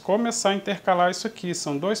vamos começar a intercalar isso aqui.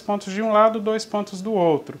 São 2 pontos de um lado, 2 pontos do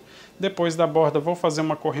outro. Depois da borda vou fazer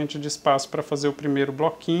uma corrente de espaço para fazer o primeiro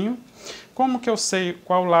bloquinho. Como que eu sei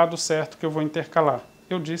qual lado certo que eu vou intercalar?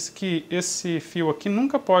 Eu disse que esse fio aqui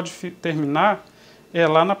nunca pode terminar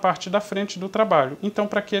lá na parte da frente do trabalho. Então,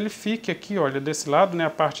 para que ele fique aqui, olha, desse lado, né, a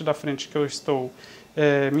parte da frente que eu estou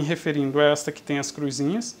me referindo é esta que tem as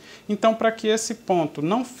cruzinhas. Então, para que esse ponto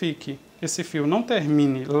não fique, esse fio não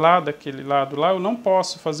termine lá daquele lado lá, eu não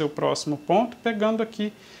posso fazer o próximo ponto pegando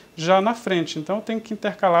aqui já na frente. Então, eu tenho que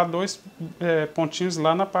intercalar 2 pontinhos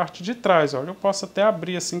lá na parte de trás. Olha, eu posso até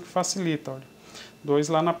abrir assim que facilita, olha. 2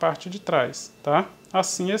 lá na parte de trás, tá?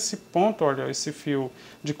 Assim, esse ponto, olha, esse fio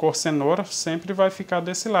de cor cenoura sempre vai ficar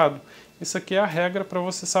desse lado. Isso aqui é a regra para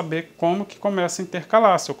você saber como que começa a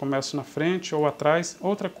intercalar, se eu começo na frente ou atrás.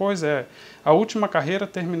 Outra coisa é, a última carreira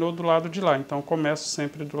terminou do lado de lá, então eu começo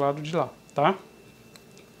sempre do lado de lá, tá?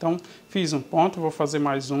 Então, fiz um ponto, vou fazer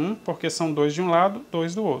mais um, porque são 2 de um lado,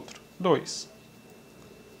 2 do outro. 2.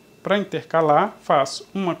 Para intercalar, faço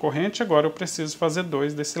uma corrente, agora eu preciso fazer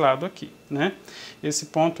 2 desse lado aqui, né? Esse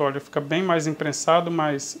ponto, olha, fica bem mais imprensado,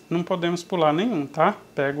 mas não podemos pular nenhum, tá?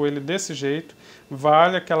 Pego ele desse jeito,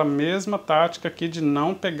 vale aquela mesma tática aqui de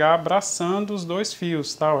não pegar abraçando os 2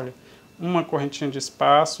 fios, tá? Olha, uma correntinha de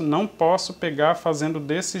espaço, não posso pegar fazendo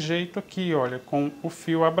desse jeito aqui, olha, com o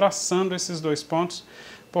fio abraçando esses 2 pontos,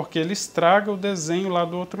 porque ele estraga o desenho lá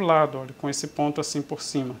do outro lado, olha, com esse ponto assim por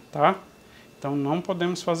cima, tá? Então não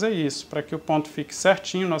podemos fazer isso. Para que o ponto fique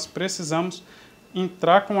certinho, nós precisamos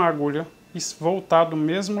entrar com a agulha e voltar do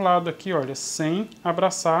mesmo lado aqui, olha, sem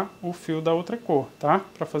abraçar o fio da outra cor, tá?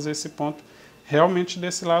 Para fazer esse ponto realmente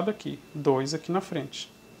desse lado aqui. 2 aqui na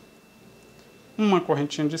frente. Uma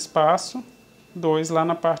correntinha de espaço, 2 lá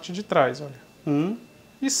na parte de trás, olha. 1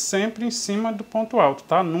 e sempre em cima do ponto alto,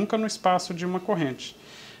 tá? Nunca no espaço de uma corrente.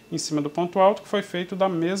 Em cima do ponto alto que foi feito da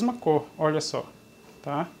mesma cor, olha só,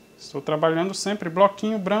 tá? Estou trabalhando sempre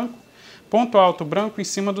bloquinho branco, ponto alto branco em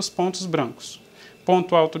cima dos pontos brancos.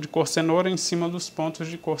 Ponto alto de cor cenoura em cima dos pontos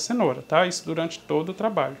de cor cenoura, tá? Isso durante todo o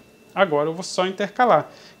trabalho. Agora eu vou só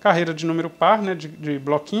intercalar. Carreira de número par, né, de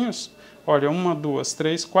bloquinhos. Olha, 1, 2,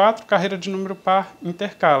 3, 4. Carreira de número par,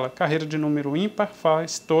 intercala. Carreira de número ímpar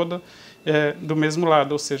faz toda do mesmo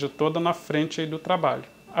lado, ou seja, toda na frente aí do trabalho.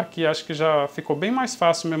 Aqui acho que já ficou bem mais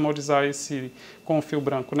fácil memorizar esse com o fio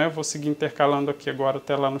branco, né? Vou seguir intercalando aqui agora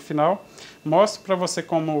até lá no final. Mostro para você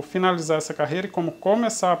como finalizar essa carreira e como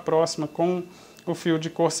começar a próxima com o fio de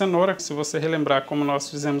cor cenoura. Se você relembrar como nós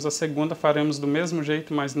fizemos a segunda, faremos do mesmo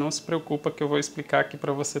jeito, mas não se preocupa que eu vou explicar aqui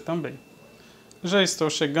para você também. Já estou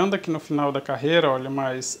chegando aqui no final da carreira, olha,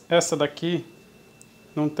 mas essa daqui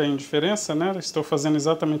não tem diferença, né? Estou fazendo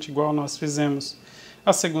exatamente igual nós fizemos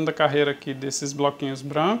A segunda carreira aqui desses bloquinhos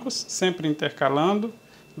brancos, sempre intercalando,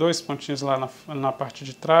 2 pontinhos lá na parte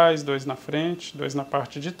de trás, 2 na frente, 2 na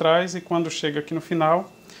parte de trás, e quando chega aqui no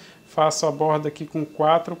final, faço a borda aqui com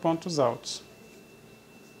 4 pontos altos.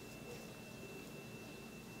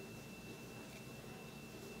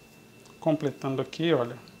 Completando aqui,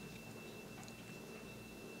 olha.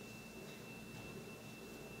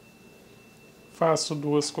 Faço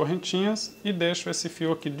 2 correntinhas e deixo esse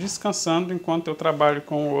fio aqui descansando enquanto eu trabalho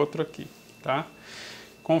com o outro aqui, tá?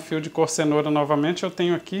 Com o fio de cor cenoura novamente eu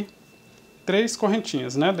tenho aqui 3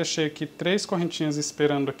 correntinhas, né? Deixei aqui 3 correntinhas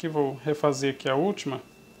esperando aqui, vou refazer aqui a última.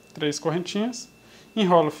 3 correntinhas,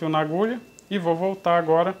 enrolo o fio na agulha e vou voltar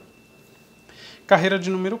agora. Carreira de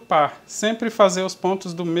número par, sempre fazer os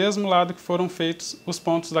pontos do mesmo lado que foram feitos os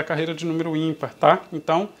pontos da carreira de número ímpar, tá?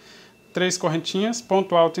 Então, 3 correntinhas,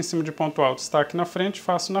 ponto alto em cima de ponto alto está aqui na frente,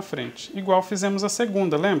 faço na frente. Igual fizemos a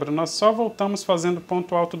segunda, lembra? Nós só voltamos fazendo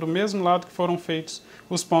ponto alto do mesmo lado que foram feitos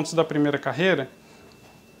os pontos da primeira carreira.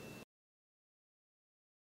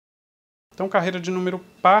 Então, carreira de número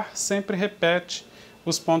par sempre repete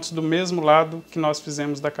os pontos do mesmo lado que nós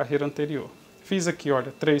fizemos da carreira anterior. Fiz aqui,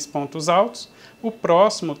 olha, 3 pontos altos, o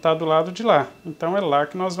próximo está do lado de lá, então é lá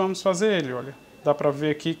que nós vamos fazer ele, olha. Dá para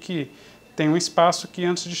ver aqui que tem um espaço aqui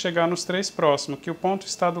antes de chegar nos 3 próximos, que o ponto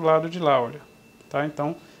está do lado de lá, olha. Tá?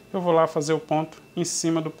 Então, eu vou lá fazer o ponto em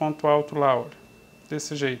cima do ponto alto lá, olha.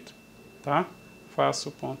 Desse jeito, tá? Faço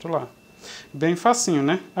o ponto lá. Bem facinho,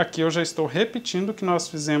 né? Aqui eu já estou repetindo o que nós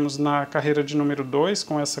fizemos na carreira de número 2,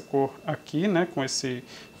 com essa cor aqui, né? Com esse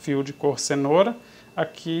fio de cor cenoura.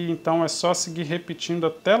 Aqui, então, é só seguir repetindo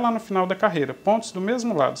até lá no final da carreira. Pontos do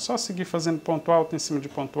mesmo lado, só seguir fazendo ponto alto em cima de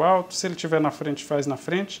ponto alto. Se ele estiver na frente, faz na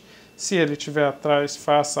frente. Se ele estiver atrás,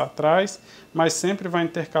 faça atrás, mas sempre vai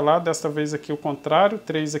intercalar, desta vez aqui o contrário,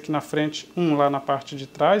 3 aqui na frente, 1 lá na parte de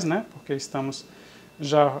trás, né? Porque estamos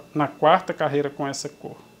já na 4ª carreira com essa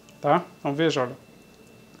cor, tá? Então veja, olha,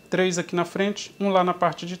 3 aqui na frente, 1 lá na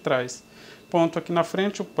parte de trás. Ponto aqui na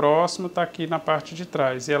frente, o próximo está aqui na parte de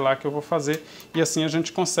trás, e é lá que eu vou fazer, e assim a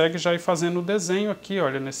gente consegue já ir fazendo o desenho aqui,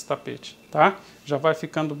 olha, nesse tapete, tá? Já vai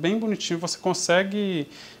ficando bem bonitinho, você consegue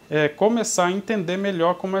começar a entender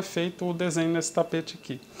melhor como é feito o desenho nesse tapete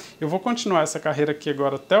aqui. Eu vou continuar essa carreira aqui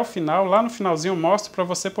agora até o final, lá no finalzinho eu mostro para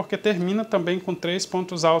você porque termina também com 3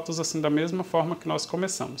 pontos altos assim da mesma forma que nós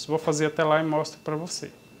começamos. Vou fazer até lá e mostro para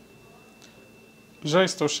você. Já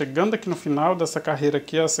estou chegando aqui no final dessa carreira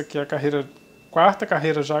aqui, essa aqui é a 4ª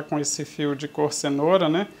carreira já com esse fio de cor cenoura,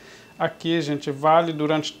 né? Aqui, gente, vale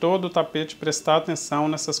durante todo o tapete prestar atenção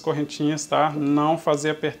nessas correntinhas, tá? Não fazer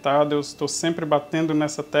apertado, eu estou sempre batendo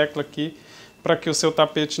nessa tecla aqui para que o seu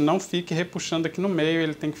tapete não fique repuxando aqui no meio,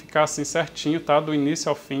 ele tem que ficar assim certinho, tá? Do início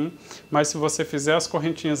ao fim, mas se você fizer as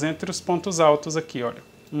correntinhas entre os pontos altos aqui, olha,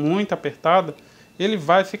 muito apertada, ele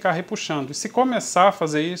vai ficar repuxando. E se começar a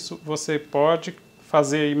fazer isso, você pode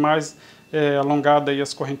fazer aí mais alongada aí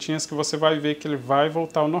as correntinhas que você vai ver que ele vai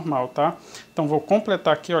voltar ao normal, tá? Então vou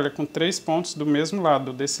completar aqui, olha, com 3 pontos do mesmo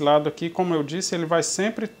lado. Desse lado aqui, como eu disse, ele vai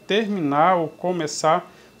sempre terminar ou começar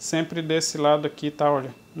sempre desse lado aqui, tá?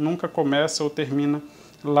 Olha, nunca começa ou termina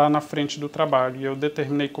lá na frente do trabalho. E eu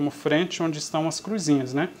determinei como frente onde estão as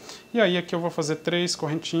cruzinhas, né? E aí aqui eu vou fazer 3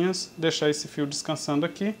 correntinhas, deixar esse fio descansando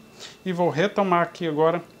aqui e vou retomar aqui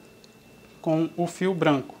agora com o fio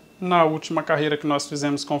branco. Na última carreira que nós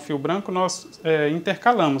fizemos com o fio branco, nós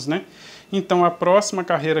intercalamos, né? Então, a próxima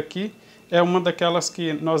carreira aqui é uma daquelas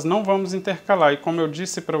que nós não vamos intercalar. E como eu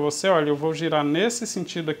disse para você, olha, eu vou girar nesse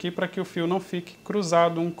sentido aqui para que o fio não fique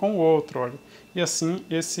cruzado um com o outro, olha. E assim,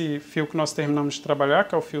 esse fio que nós terminamos de trabalhar,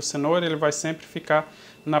 que é o fio cenoura, ele vai sempre ficar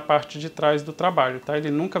na parte de trás do trabalho, tá?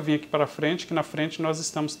 Ele nunca vem aqui para frente, que na frente nós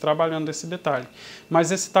estamos trabalhando esse detalhe.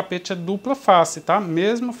 Mas esse tapete é dupla face, tá?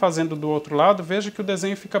 Mesmo fazendo do outro lado, veja que o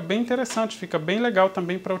desenho fica bem interessante, fica bem legal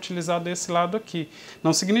também para utilizar desse lado aqui.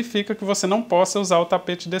 Não significa que você não possa usar o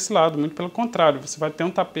tapete desse lado, muito pelo contrário, você vai ter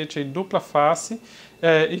um tapete aí dupla face,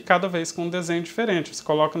 e cada vez com um desenho diferente. Você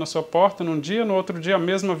coloca na sua porta num dia, no outro dia a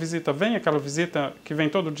mesma visita vem, aquela visita que vem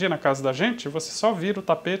todo dia na casa da gente, você só vira o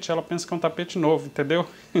tapete, ela pensa que é um tapete novo, entendeu?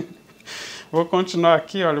 Vou continuar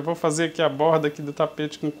aqui, olha, vou fazer aqui a borda aqui do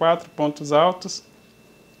tapete com 4 pontos altos.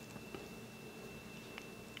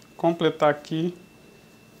 Completar aqui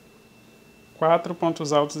 4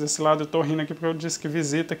 pontos altos desse lado. Eu tô rindo aqui porque eu disse que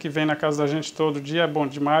visita que vem na casa da gente todo dia é bom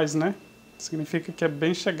demais, né? Significa que é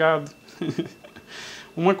bem chegado.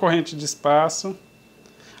 Uma corrente de espaço.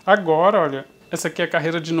 Agora, olha, essa aqui é a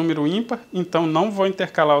carreira de número ímpar, então não vou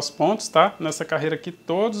intercalar os pontos, tá? Nessa carreira aqui,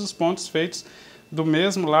 todos os pontos feitos do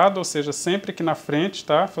mesmo lado, ou seja, sempre aqui na frente,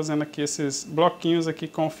 tá? Fazendo aqui esses bloquinhos aqui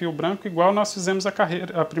com o fio branco, igual nós fizemos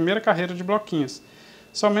a primeira carreira de bloquinhos.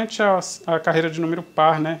 Somente a carreira de número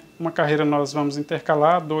par, né? Uma carreira nós vamos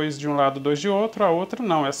intercalar, 2 de um lado, 2 de outro, a outra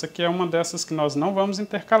não. Essa aqui é uma dessas que nós não vamos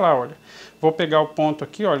intercalar, olha. Vou pegar o ponto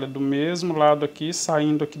aqui, olha, do mesmo lado aqui,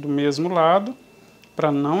 saindo aqui do mesmo lado,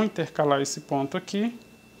 para não intercalar esse ponto aqui.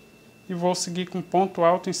 E vou seguir com ponto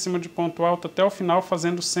alto em cima de ponto alto até o final,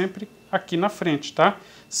 fazendo sempre aqui na frente, tá?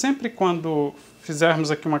 Sempre quando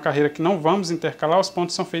fizermos aqui uma carreira que não vamos intercalar, os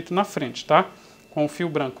pontos são feitos na frente, tá? Com o fio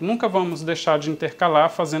branco. Nunca vamos deixar de intercalar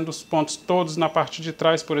fazendo os pontos todos na parte de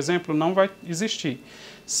trás, por exemplo, não vai existir.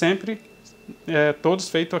 Sempre todos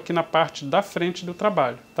feitos aqui na parte da frente do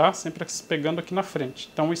trabalho, tá? Sempre pegando aqui na frente.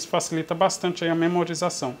 Então isso facilita bastante aí a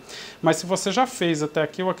memorização. Mas se você já fez até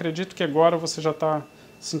aqui, eu acredito que agora você já está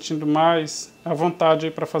sentindo mais à vontade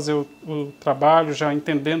aí para fazer o trabalho, já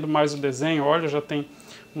entendendo mais o desenho. Olha, já tem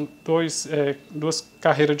duas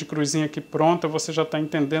carreiras de cruzinha aqui pronta, você já está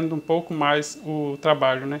entendendo um pouco mais o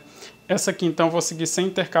trabalho, né? Essa aqui então eu vou seguir sem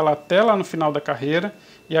intercalar até lá no final da carreira,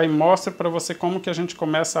 e aí mostra para você como que a gente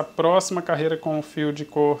começa a próxima carreira com o fio de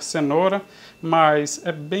cor cenoura, mas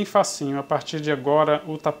é bem facinho. A partir de agora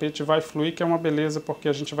o tapete vai fluir, que é uma beleza, porque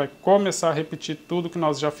a gente vai começar a repetir tudo que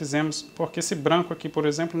nós já fizemos, porque esse branco aqui, por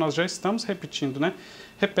exemplo, nós já estamos repetindo, né?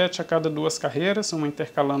 Repete a cada 2 carreiras, uma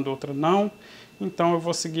intercalando, outra não. Então eu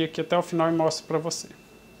vou seguir aqui até o final e mostro para você.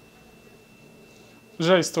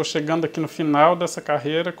 Já estou chegando aqui no final dessa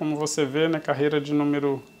carreira, como você vê, né, carreira de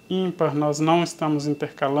número ímpar, nós não estamos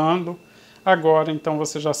intercalando. Agora, então,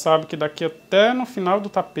 você já sabe que daqui até no final do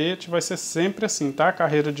tapete vai ser sempre assim, tá?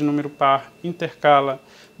 Carreira de número par intercala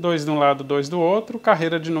 2 de um lado, 2 do outro.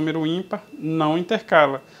 Carreira de número ímpar não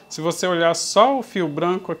intercala. Se você olhar só o fio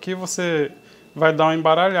branco aqui, você vai dar uma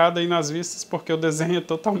embaralhada aí nas vistas, porque o desenho é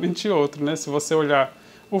totalmente outro, né? Se você olhar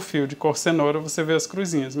o fio de cor cenoura, você vê as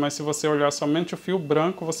cruzinhas, mas se você olhar somente o fio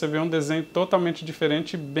branco, você vê um desenho totalmente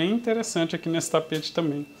diferente e bem interessante aqui nesse tapete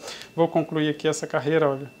também. Vou concluir aqui essa carreira,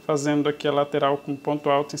 olha, fazendo aqui a lateral com ponto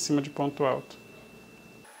alto em cima de ponto alto.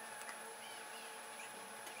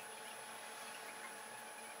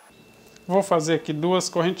 Vou fazer aqui 2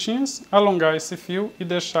 correntinhas, alongar esse fio e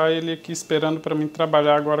deixar ele aqui esperando para mim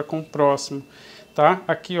trabalhar agora com o próximo, tá?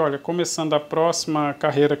 Aqui, olha, começando a próxima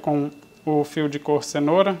carreira com o fio de cor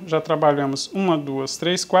cenoura, já trabalhamos 1, 2,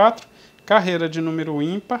 3, 4. Carreira de número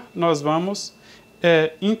ímpar, nós vamos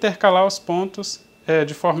intercalar os pontos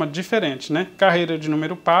de forma diferente, né? Carreira de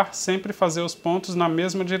número par, sempre fazer os pontos na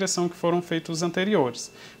mesma direção que foram feitos os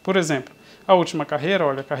anteriores. Por exemplo, a última carreira,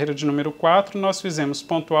 olha, a carreira de número 4, nós fizemos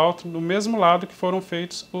ponto alto do mesmo lado que foram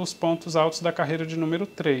feitos os pontos altos da carreira de número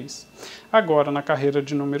 3. Agora, na carreira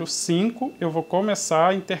de número 5, eu vou começar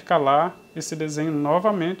a intercalar esse desenho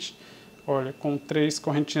novamente, olha, com 3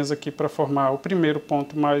 correntinhas aqui para formar o primeiro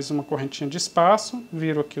ponto mais uma correntinha de espaço,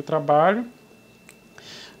 viro aqui o trabalho.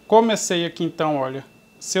 Comecei aqui então, olha,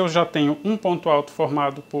 se eu já tenho um ponto alto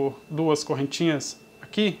formado por 2 correntinhas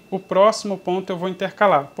aqui, o próximo ponto eu vou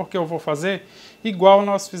intercalar, porque eu vou fazer igual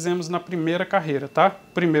nós fizemos na primeira carreira, tá?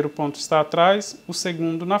 O primeiro ponto está atrás, o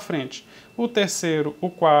segundo na frente. O terceiro, o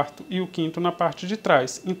quarto e o quinto na parte de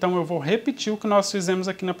trás. Então eu vou repetir o que nós fizemos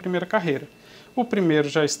aqui na primeira carreira. O primeiro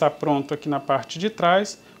já está pronto aqui na parte de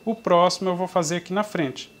trás, o próximo eu vou fazer aqui na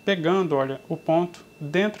frente, pegando, olha, o ponto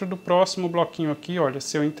dentro do próximo bloquinho aqui, olha,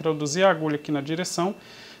 se eu introduzir a agulha aqui na direção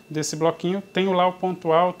desse bloquinho, tenho lá o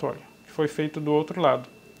ponto alto, olha, que foi feito do outro lado,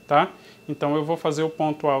 tá? Então eu vou fazer o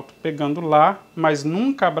ponto alto pegando lá, mas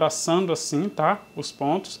nunca abraçando assim, tá? Os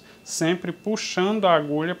pontos, sempre puxando a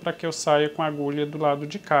agulha para que eu saia com a agulha do lado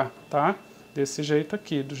de cá, tá? Desse jeito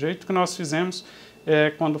aqui, do jeito que nós fizemos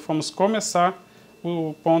quando fomos começar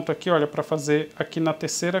o ponto aqui, olha, para fazer aqui na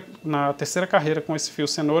terceira carreira com esse fio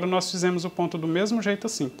cenoura, nós fizemos o ponto do mesmo jeito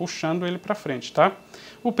assim, puxando ele para frente, tá?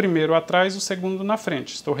 O primeiro atrás, o segundo na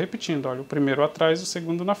frente. Estou repetindo, olha, o primeiro atrás, o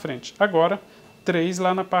segundo na frente. Agora, 3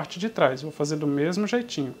 lá na parte de trás. Vou fazer do mesmo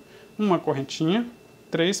jeitinho. Uma correntinha,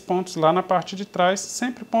 3 pontos lá na parte de trás,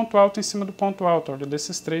 sempre ponto alto em cima do ponto alto, olha,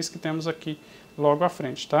 desses 3 que temos aqui logo à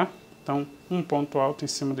frente, tá? Então, um ponto alto em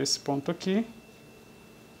cima desse ponto aqui.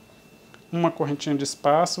 Uma correntinha de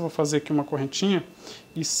espaço, vou fazer aqui uma correntinha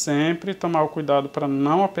e sempre tomar o cuidado para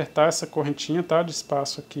não apertar essa correntinha, tá? De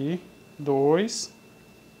espaço aqui. 2,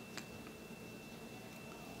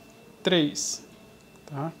 3,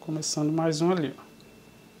 tá? Começando mais um ali, ó.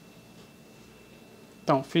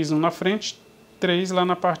 Então, fiz um na frente, 3 lá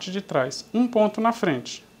na parte de trás. Um ponto na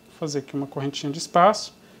frente. Vou fazer aqui uma correntinha de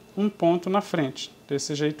espaço, um ponto na frente.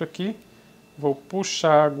 Desse jeito aqui. Vou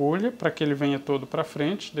puxar a agulha para que ele venha todo para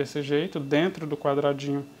frente, desse jeito, dentro do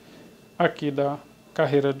quadradinho aqui da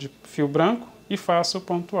carreira de fio branco e faço o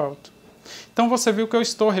ponto alto. Então você viu que eu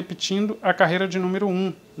estou repetindo a carreira de número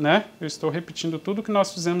 1, né? Eu estou repetindo tudo que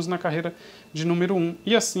nós fizemos na carreira de número 1.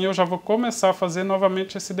 E assim eu já vou começar a fazer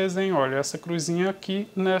novamente esse desenho, olha, essa cruzinha aqui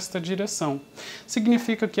nesta direção.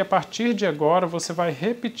 Significa que a partir de agora você vai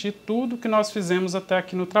repetir tudo que nós fizemos até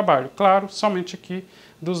aqui no trabalho. Claro, somente aqui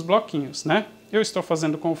dos bloquinhos, né? Eu estou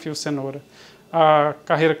fazendo com o fio cenoura a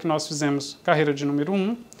carreira que nós fizemos, carreira de número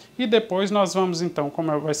 1, e depois nós vamos então,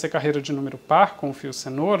 como vai ser carreira de número par com o fio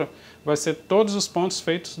cenoura, vai ser todos os pontos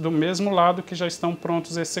feitos do mesmo lado que já estão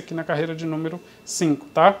prontos, esse aqui na carreira de número 5,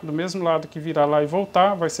 tá? Do mesmo lado que virar lá e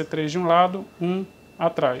voltar, vai ser 3 de um lado, 1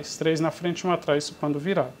 atrás, 3 na frente e 1 atrás, isso quando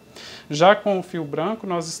virar. Já com o fio branco,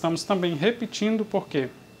 nós estamos também repetindo, porque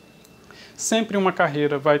sempre uma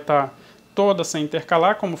carreira vai estar toda sem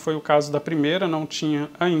intercalar, como foi o caso da primeira, não tinha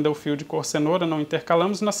ainda o fio de cor cenoura, não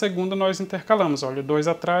intercalamos. Na segunda nós intercalamos, olha, 2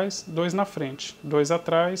 atrás, 2 na frente, 2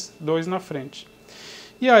 atrás, 2 na frente.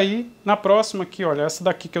 E aí, na próxima aqui, olha, essa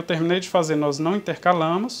daqui que eu terminei de fazer, nós não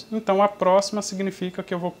intercalamos, então a próxima significa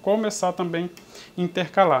que eu vou começar também a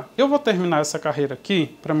intercalar. Eu vou terminar essa carreira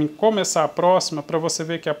aqui, para mim começar a próxima, para você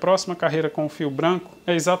ver que a próxima carreira com o fio branco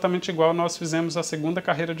é exatamente igual nós fizemos a segunda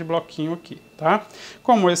carreira de bloquinho aqui, tá?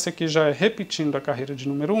 Como esse aqui já é repetindo a carreira de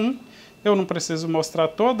número 1, eu não preciso mostrar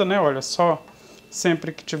toda, né? Olha só,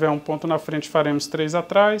 sempre que tiver um ponto na frente faremos 3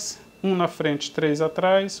 atrás, 1 na frente, 3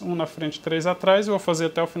 atrás, 1 na frente, 3 atrás. Eu vou fazer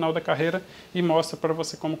até o final da carreira e mostro para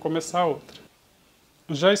você como começar a outra.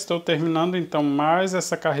 Já estou terminando então mais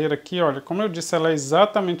essa carreira aqui, olha, como eu disse, ela é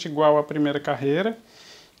exatamente igual à primeira carreira.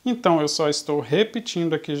 Então eu só estou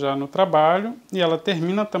repetindo aqui já no trabalho e ela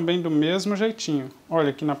termina também do mesmo jeitinho. Olha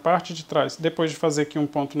aqui na parte de trás, depois de fazer aqui um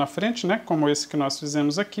ponto na frente, né, como esse que nós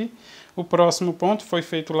fizemos aqui, o próximo ponto foi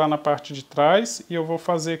feito lá na parte de trás e eu vou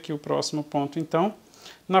fazer aqui o próximo ponto então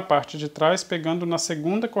na parte de trás, pegando na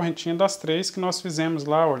segunda correntinha das 3 que nós fizemos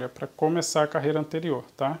lá, olha, para começar a carreira anterior,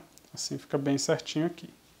 tá? Assim fica bem certinho aqui.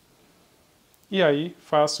 E aí,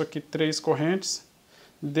 faço aqui 3 correntes,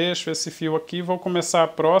 deixo esse fio aqui e vou começar a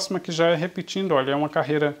próxima, que já é repetindo, olha, é uma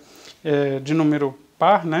carreira de número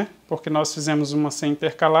par, né? Porque nós fizemos uma sem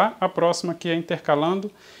intercalar, a próxima aqui é intercalando,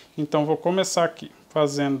 então vou começar aqui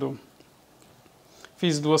fazendo...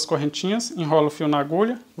 Fiz 2 correntinhas, enrolo o fio na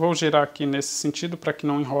agulha, vou girar aqui nesse sentido para que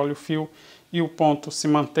não enrole o fio e o ponto se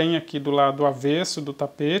mantenha aqui do lado avesso do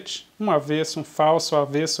tapete. Um avesso, um falso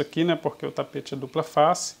avesso aqui, né, porque o tapete é dupla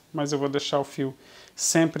face, mas eu vou deixar o fio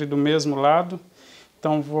sempre do mesmo lado.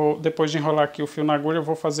 Então, depois de enrolar aqui o fio na agulha, eu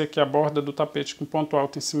vou fazer aqui a borda do tapete com ponto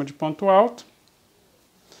alto em cima de ponto alto.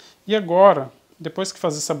 E agora... Depois que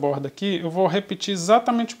fazer essa borda aqui, eu vou repetir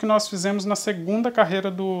exatamente o que nós fizemos na segunda carreira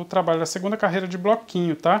do trabalho, a segunda carreira de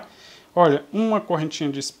bloquinho, tá? Olha, uma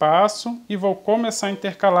correntinha de espaço e vou começar a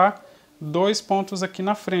intercalar 2 pontos aqui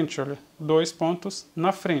na frente, olha. 2 pontos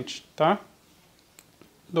na frente, tá?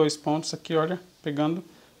 2 pontos aqui, olha, pegando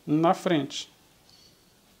na frente.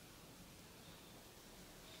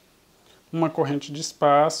 Uma corrente de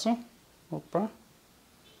espaço. Opa.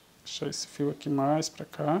 Deixar esse fio aqui mais para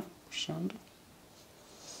cá, puxando.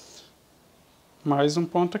 Mais um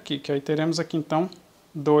ponto aqui, que aí teremos aqui então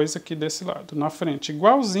 2 aqui desse lado, na frente.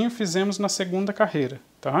 Igualzinho fizemos na segunda carreira,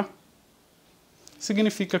 tá?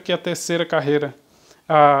 Significa que a terceira carreira,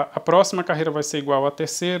 a próxima carreira vai ser igual à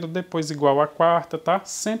terceira, depois igual à quarta, tá?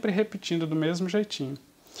 Sempre repetindo do mesmo jeitinho.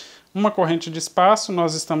 Uma corrente de espaço,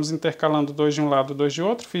 nós estamos intercalando 2 de um lado, 2 de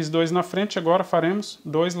outro. Fiz 2 na frente, agora faremos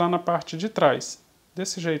 2 lá na parte de trás.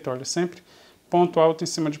 Desse jeito, olha, sempre ponto alto em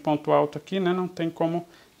cima de ponto alto aqui, né? Não tem como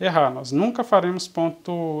errar. Nós nunca faremos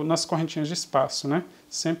ponto nas correntinhas de espaço, né?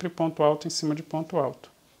 Sempre ponto alto em cima de ponto alto.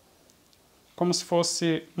 Como se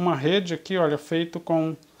fosse uma rede aqui, olha, feito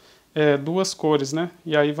com 2 cores, né?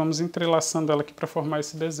 E aí vamos entrelaçando ela aqui para formar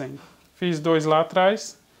esse desenho. Fiz 2 lá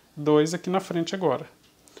atrás, 2 aqui na frente agora.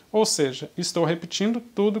 Ou seja, estou repetindo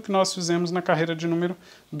tudo que nós fizemos na carreira de número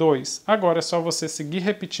 2. Agora é só você seguir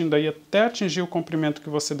repetindo aí até atingir o comprimento que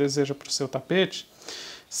você deseja para o seu tapete.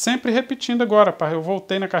 Sempre repetindo agora, eu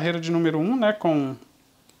voltei na carreira de número 1, né, com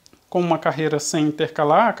uma carreira sem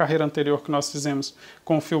intercalar. A carreira anterior que nós fizemos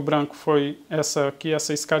com o fio branco foi essa aqui,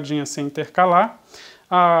 essa escadinha sem intercalar.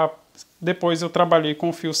 Depois eu trabalhei com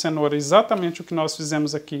o fio cenoura exatamente o que nós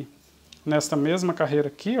fizemos aqui, nesta mesma carreira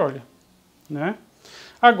aqui, olha, né?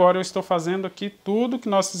 Agora eu estou fazendo aqui tudo que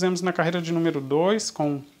nós fizemos na carreira de número 2,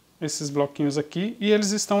 com esses bloquinhos aqui, e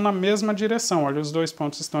eles estão na mesma direção. Olha, os 2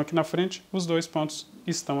 pontos estão aqui na frente, os 2 pontos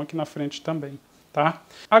estão aqui na frente também, tá?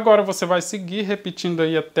 Agora você vai seguir repetindo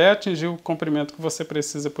aí até atingir o comprimento que você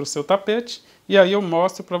precisa para o seu tapete, e aí eu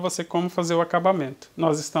mostro para você como fazer o acabamento.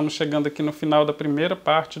 Nós estamos chegando aqui no final da primeira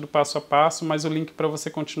parte do passo a passo, mas o link para você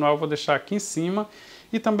continuar eu vou deixar aqui em cima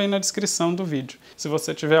e também na descrição do vídeo. Se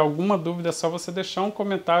você tiver alguma dúvida, é só você deixar um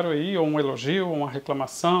comentário aí, ou um elogio, ou uma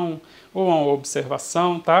reclamação, ou uma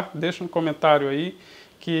observação, tá? Deixa um comentário aí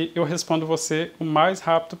que eu respondo você o mais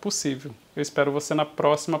rápido possível. Eu espero você na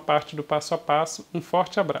próxima parte do passo a passo. Um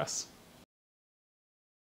forte abraço!